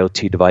all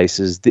IoT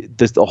devices.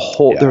 There's a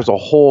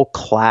whole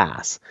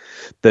class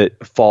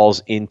that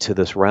falls into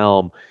this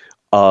realm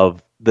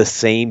of the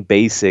same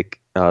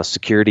basic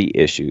security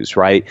issues,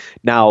 right?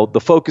 Now,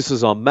 the focus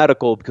is on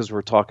medical because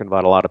we're talking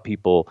about a lot of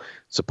people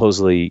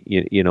supposedly,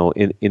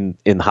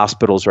 in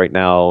hospitals right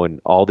now and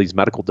all these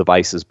medical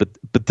devices. But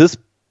this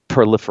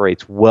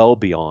proliferates well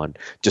beyond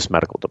just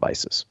medical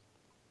devices.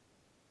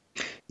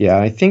 Yeah,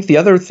 I think the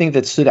other thing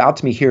that stood out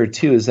to me here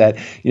too is that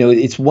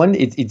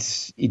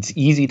it's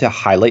easy to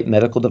highlight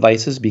medical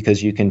devices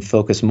because you can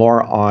focus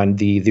more on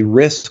the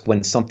risk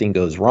when something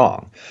goes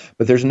wrong.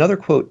 But there's another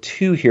quote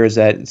too here, is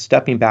that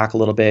stepping back a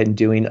little bit and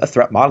doing a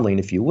threat modeling,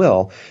 if you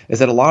will, is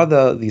that a lot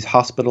of these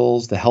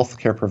hospitals, the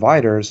healthcare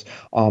providers,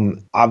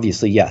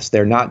 obviously yes,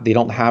 they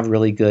don't have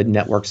really good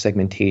network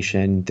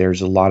segmentation.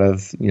 There's a lot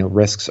of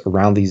risks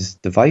around these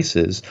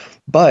devices,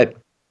 but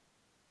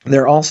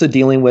they're also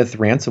dealing with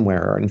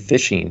ransomware and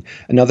phishing,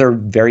 another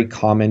very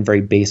common,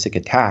 very basic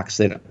attacks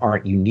that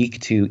aren't unique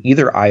to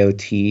either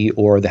IoT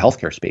or the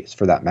healthcare space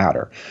for that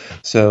matter.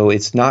 So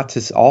it's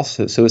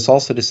also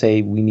to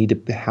say we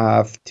need to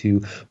have to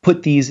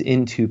put these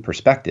into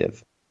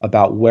perspective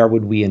about where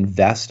would we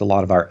invest a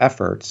lot of our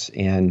efforts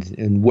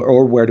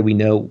or where do we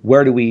know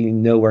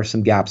where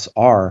some gaps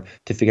are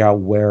to figure out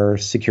where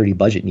security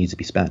budget needs to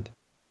be spent.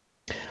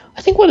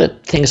 I think one of the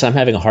things I'm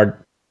having a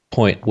hard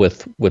point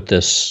with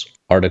this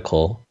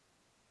article,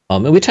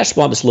 and we touched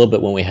upon this a little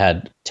bit when we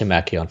had Tim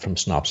Mackey on from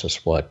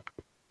Synopsys.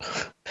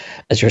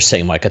 As you're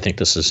saying, Mike, I think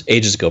this is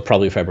ages ago,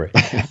 probably February.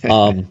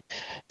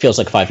 Feels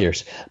like 5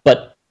 years.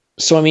 But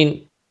so, I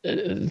mean,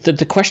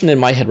 the question in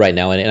my head right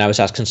now, and I was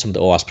asking some of the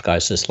OWASP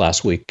guys this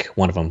last week,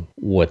 one of them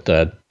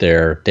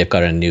they've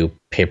got a new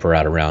paper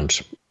out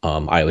around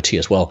IoT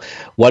as well.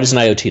 What is an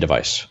IoT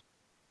device?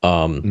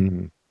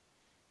 In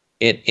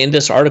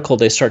this article,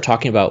 they start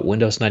talking about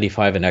Windows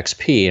 95 and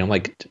XP, and I'm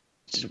like,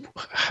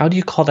 how do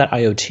you call that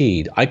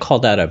IoT? I call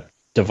that a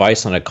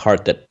device on a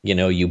cart that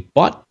you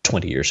bought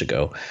 20 years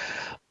ago,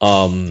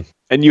 and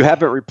you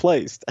haven't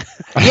replaced.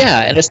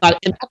 Yeah, and it's not.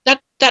 And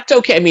that's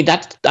okay. I mean,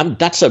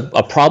 that's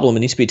a problem. It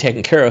needs to be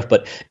taken care of.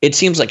 But it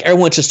seems like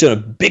everyone's just doing a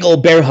big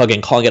old bear hug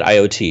and calling it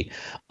IoT.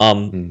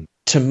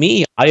 To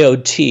me,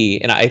 IoT,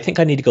 and I think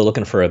I need to go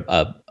looking for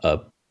a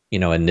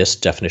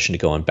NIST definition to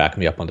go and back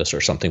me up on this or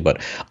something, but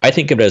I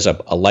think of it as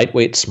a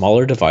lightweight,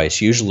 smaller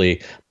device,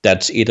 usually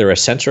that's either a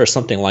sensor or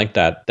something like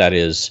that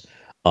is,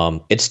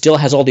 it still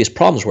has all these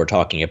problems we're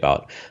talking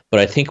about. But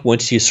I think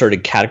once you sort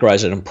of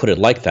categorize it and put it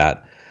like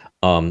that,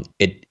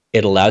 it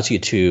allows you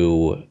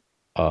to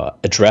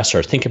address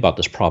or think about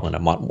this problem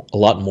in a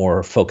lot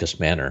more focused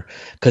manner.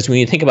 Because when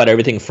you think about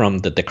everything from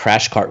the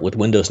crash cart with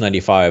Windows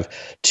 95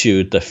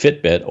 to the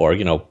Fitbit, or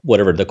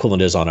whatever the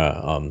equivalent is on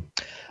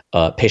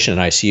a patient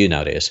in ICU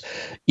nowadays,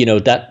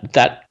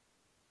 that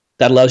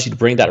allows you to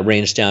bring that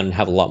range down and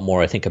have a lot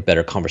more, I think, a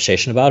better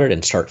conversation about it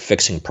and start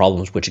fixing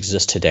problems which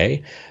exist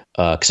today.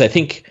 Because I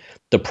think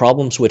the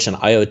problems which an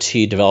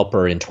IoT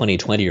developer in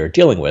 2020 are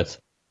dealing with,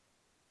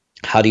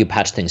 how do you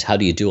patch things? How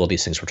do you do all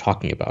these things we're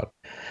talking about?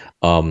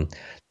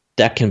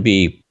 That can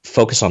be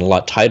focused on a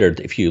lot tighter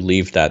if you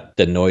leave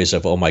the noise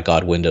of, oh my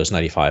God, Windows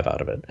 95 out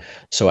of it.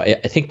 So I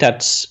think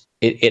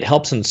it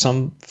helps in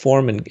some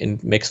form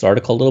and makes the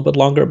article a little bit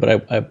longer,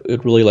 but I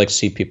would really like to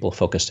see people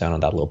focus down on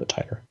that a little bit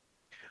tighter.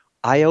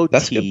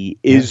 IoT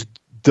is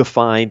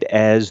defined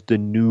as the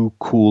new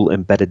cool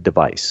embedded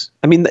device.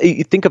 I mean,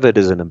 you think of it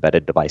as an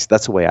embedded device.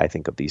 That's the way I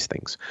think of these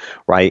things,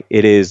 right?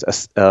 It is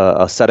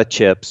a set of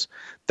chips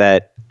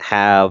that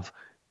have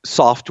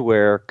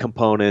software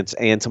components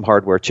and some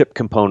hardware chip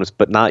components,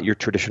 but not your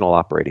traditional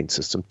operating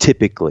system,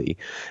 typically,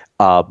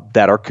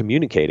 that are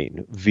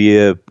communicating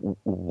via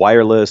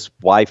wireless,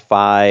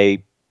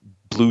 Wi-Fi,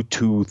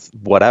 Bluetooth,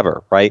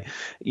 whatever, right?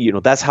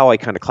 That's how I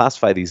kind of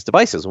classify these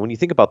devices. When you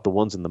think about the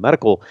ones in the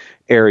medical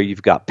area,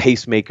 you've got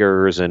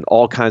pacemakers and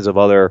all kinds of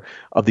other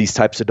of these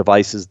types of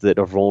devices that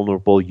are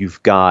vulnerable.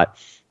 You've got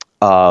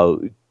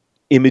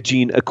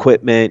imaging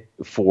equipment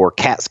for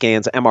CAT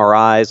scans,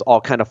 MRIs, all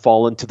kind of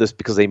fall into this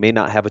because they may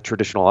not have a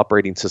traditional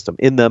operating system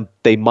in them.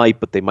 They might,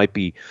 but they might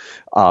be,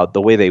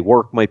 the way they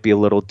work might be a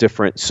little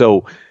different.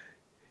 So,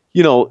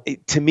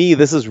 to me,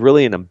 this is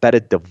really an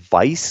embedded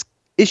device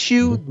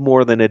issue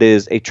more than it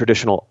is a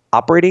traditional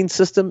operating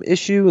system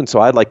issue. And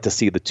so I'd like to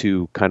see the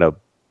two kind of,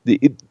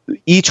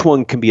 each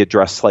one can be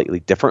addressed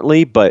slightly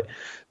differently, but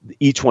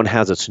each one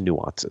has its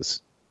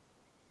nuances.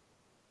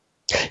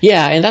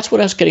 Yeah, and that's what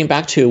I was getting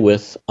back to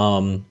with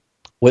I'll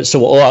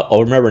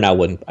remember now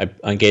when I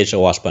engaged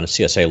OWASP on a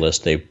CSA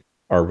list, they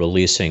are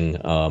releasing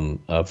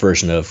a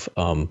version of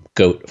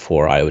Goat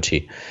for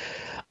IoT.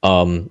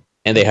 And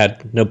they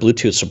had no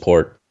Bluetooth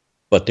support,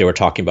 but they were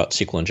talking about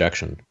SQL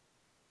injection.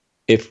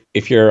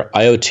 If your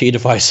IoT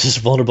device is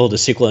vulnerable to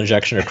SQL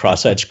injection or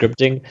cross-site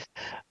scripting,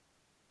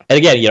 and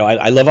again,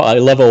 I love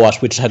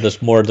OWASP. We just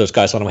had more of those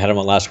guys on. We had them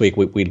on last week.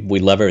 We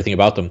love everything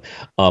about them.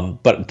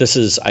 But this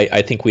is,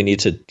 I think we need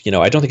to,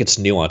 I don't think it's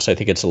nuanced. I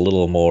think it's a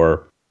little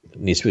more,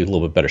 needs to be a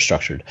little bit better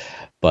structured.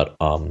 But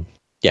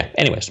yeah,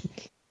 anyways.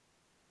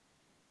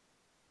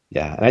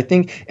 Yeah, and I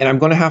think, and I'm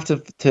going to have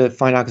to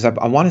find out, because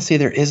I want to say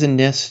there is a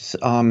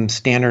NIST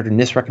standard or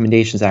NIST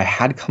recommendations that I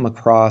had come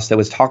across that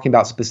was talking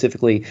about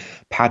specifically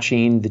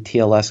patching the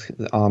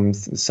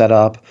TLS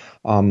setup,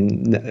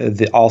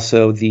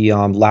 also the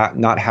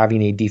not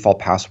having a default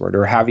password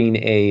or having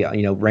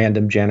a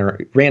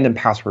random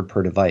password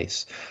per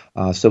device.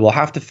 So we'll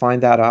have to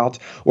find that out.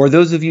 Or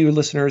those of you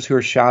listeners who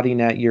are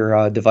shouting at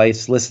your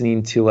device,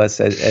 listening to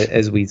us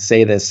as we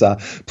say this,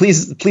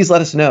 please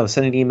let us know.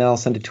 Send an email,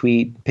 send a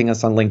tweet, ping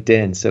us on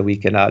LinkedIn so we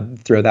can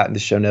throw that in the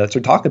show notes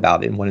or talk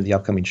about it in one of the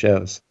upcoming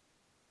shows.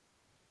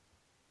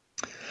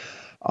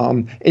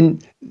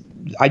 And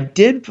I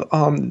did.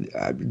 I'm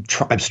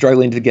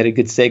struggling to get a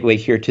good segue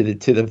here to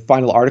the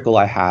final article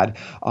I had,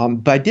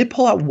 but I did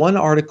pull out one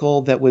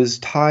article that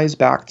ties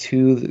back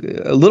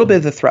to a little bit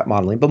of the threat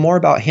modeling, but more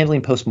about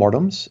handling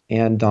postmortems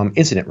and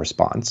incident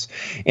response.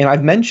 And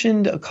I've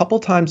mentioned a couple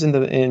times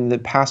in the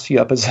past few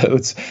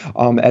episodes,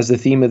 as the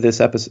theme of this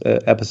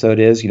episode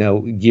is,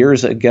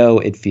 years ago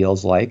it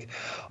feels like.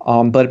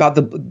 But about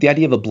the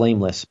idea of a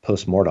blameless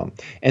postmortem.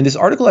 And this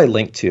article I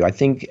linked to, I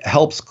think,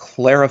 helps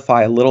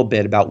clarify a little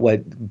bit about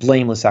what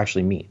blameless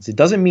actually means. It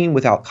doesn't mean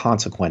without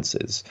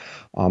consequences,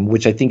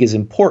 which I think is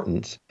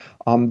important.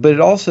 But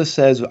it also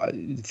says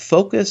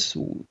focus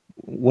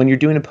when you're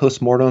doing a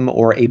postmortem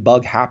or a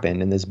bug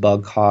happened and this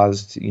bug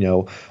caused,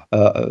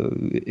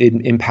 it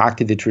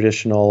impacted the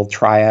traditional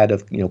triad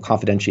of,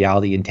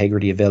 confidentiality,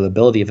 integrity,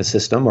 availability of a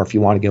system, or if you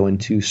want to go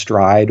into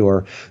stride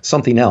or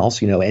something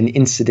else, an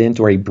incident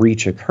or a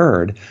breach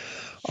occurred.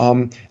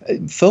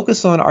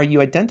 Focus on, are you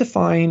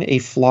identifying a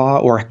flaw,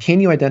 or can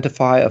you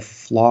identify a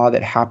flaw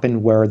that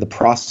happened where the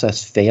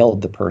process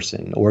failed the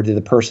person, or did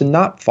the person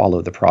not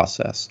follow the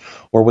process,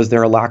 or was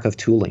there a lack of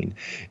tooling?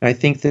 And I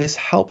think this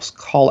helps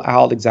call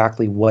out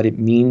exactly what it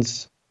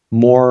means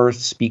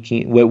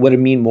what it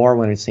mean more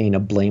when it's saying a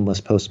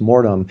blameless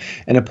postmortem,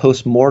 and a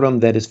postmortem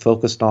that is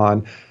focused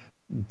on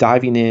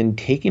diving in,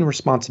 taking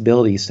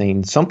responsibility,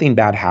 saying something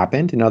bad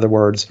happened. In other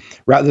words,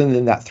 rather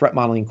than that threat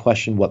modeling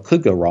question, what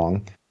could go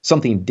wrong?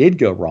 Something did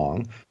go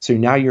wrong. So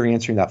now you're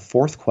answering that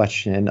fourth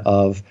question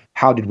of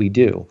how did we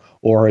do?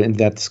 Or in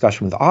that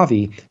discussion with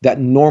Avi, that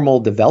normal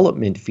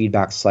development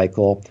feedback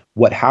cycle,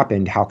 what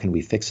happened? How can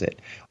we fix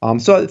it?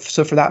 So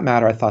for that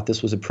matter, I thought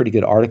this was a pretty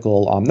good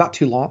article, not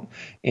too long.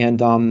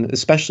 And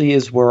especially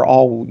as we're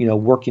all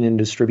working in a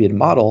distributed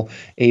model,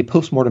 a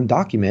postmortem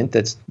document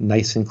that's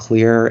nice and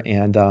clear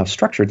and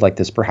structured like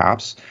this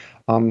perhaps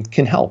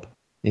can help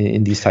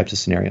in these types of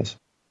scenarios.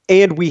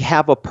 And we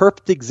have a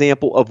perfect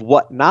example of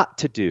what not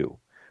to do.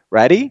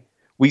 Ready?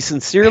 We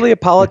sincerely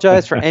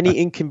apologize for any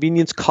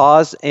inconvenience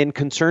caused and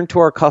concern to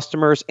our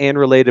customers and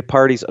related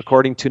parties,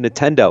 according to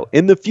Nintendo.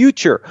 In the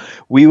future,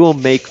 we will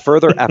make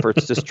further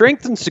efforts to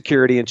strengthen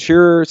security,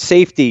 ensure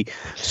safety,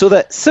 so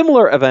that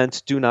similar events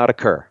do not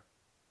occur.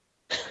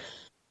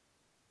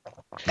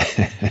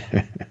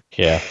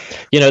 Yeah.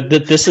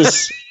 This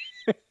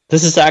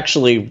is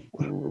actually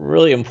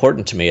really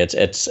important to me.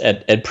 It's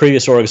at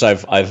previous orgs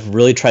I've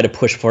really tried to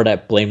push for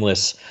that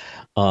blameless,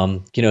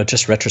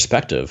 just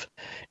retrospective.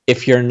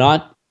 If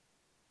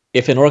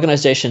an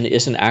organization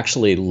isn't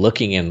actually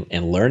looking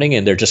and learning,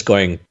 and they're just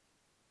going,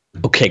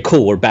 okay,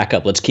 cool, we're back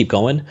up, let's keep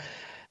going,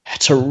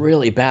 it's a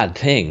really bad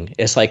thing.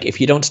 It's like, if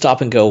you don't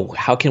stop and go,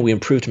 how can we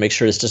improve to make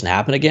sure this doesn't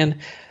happen again?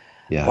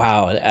 Yeah.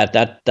 Wow,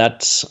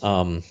 that's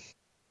an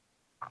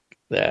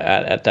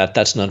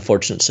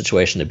unfortunate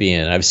situation to be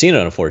in. I've seen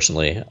it,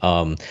 unfortunately.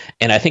 And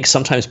I think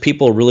sometimes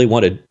people really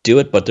want to do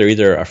it, but they're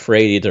either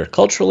afraid, either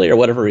culturally or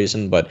whatever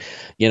reason. But,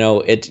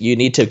 you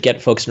need to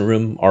get folks in a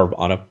room or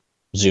on a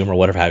Zoom or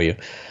whatever have you,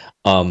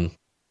 and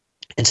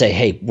say,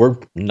 hey,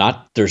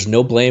 there's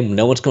no blame.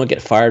 No one's going to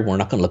get fired. We're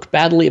not going to look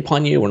badly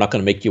upon you. We're not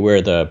going to make you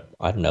wear the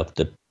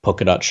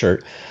polka dot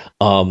shirt.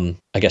 I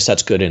guess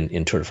that's good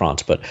in Tour de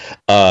France, but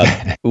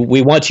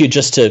we want you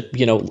just to,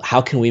 how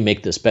can we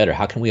make this better?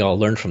 How can we all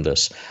learn from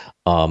this?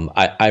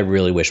 I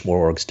really wish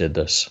more orgs did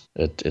this.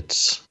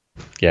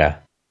 Yeah.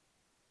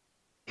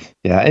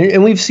 Yeah,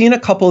 and we've seen a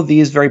couple of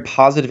these very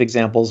positive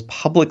examples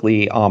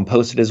publicly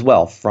posted as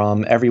well,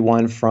 from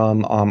everyone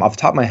from, off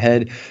the top of my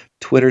head,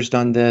 Twitter's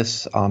done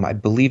this. I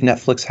believe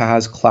Netflix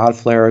has,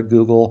 Cloudflare,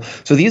 Google.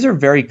 So these are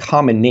very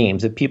common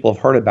names that people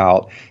have heard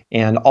about.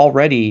 And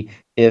already,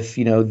 if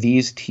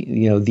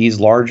these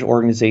large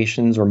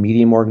organizations or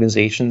medium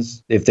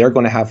organizations, if they're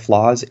going to have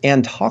flaws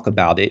and talk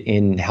about it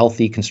in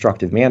healthy,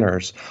 constructive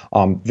manners,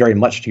 very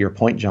much to your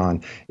point,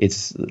 John,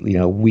 it's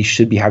we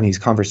should be having these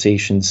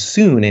conversations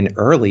soon and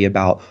early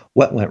about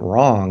what went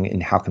wrong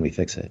and how can we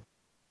fix it.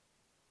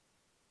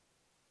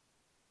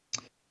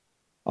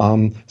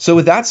 So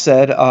with that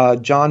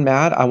said, John,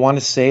 Matt, I want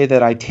to say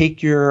that I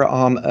take your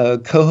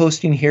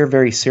co-hosting here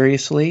very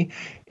seriously.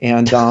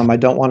 And I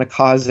don't want to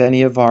cause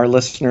any of our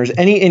listeners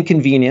any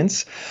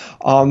inconvenience,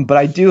 but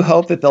I do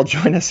hope that they'll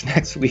join us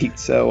next week.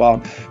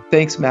 So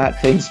thanks, Matt.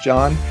 Thanks,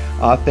 John.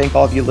 Thank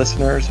all of you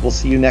listeners. We'll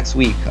see you next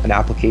week on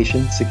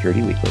Application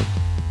Security Weekly.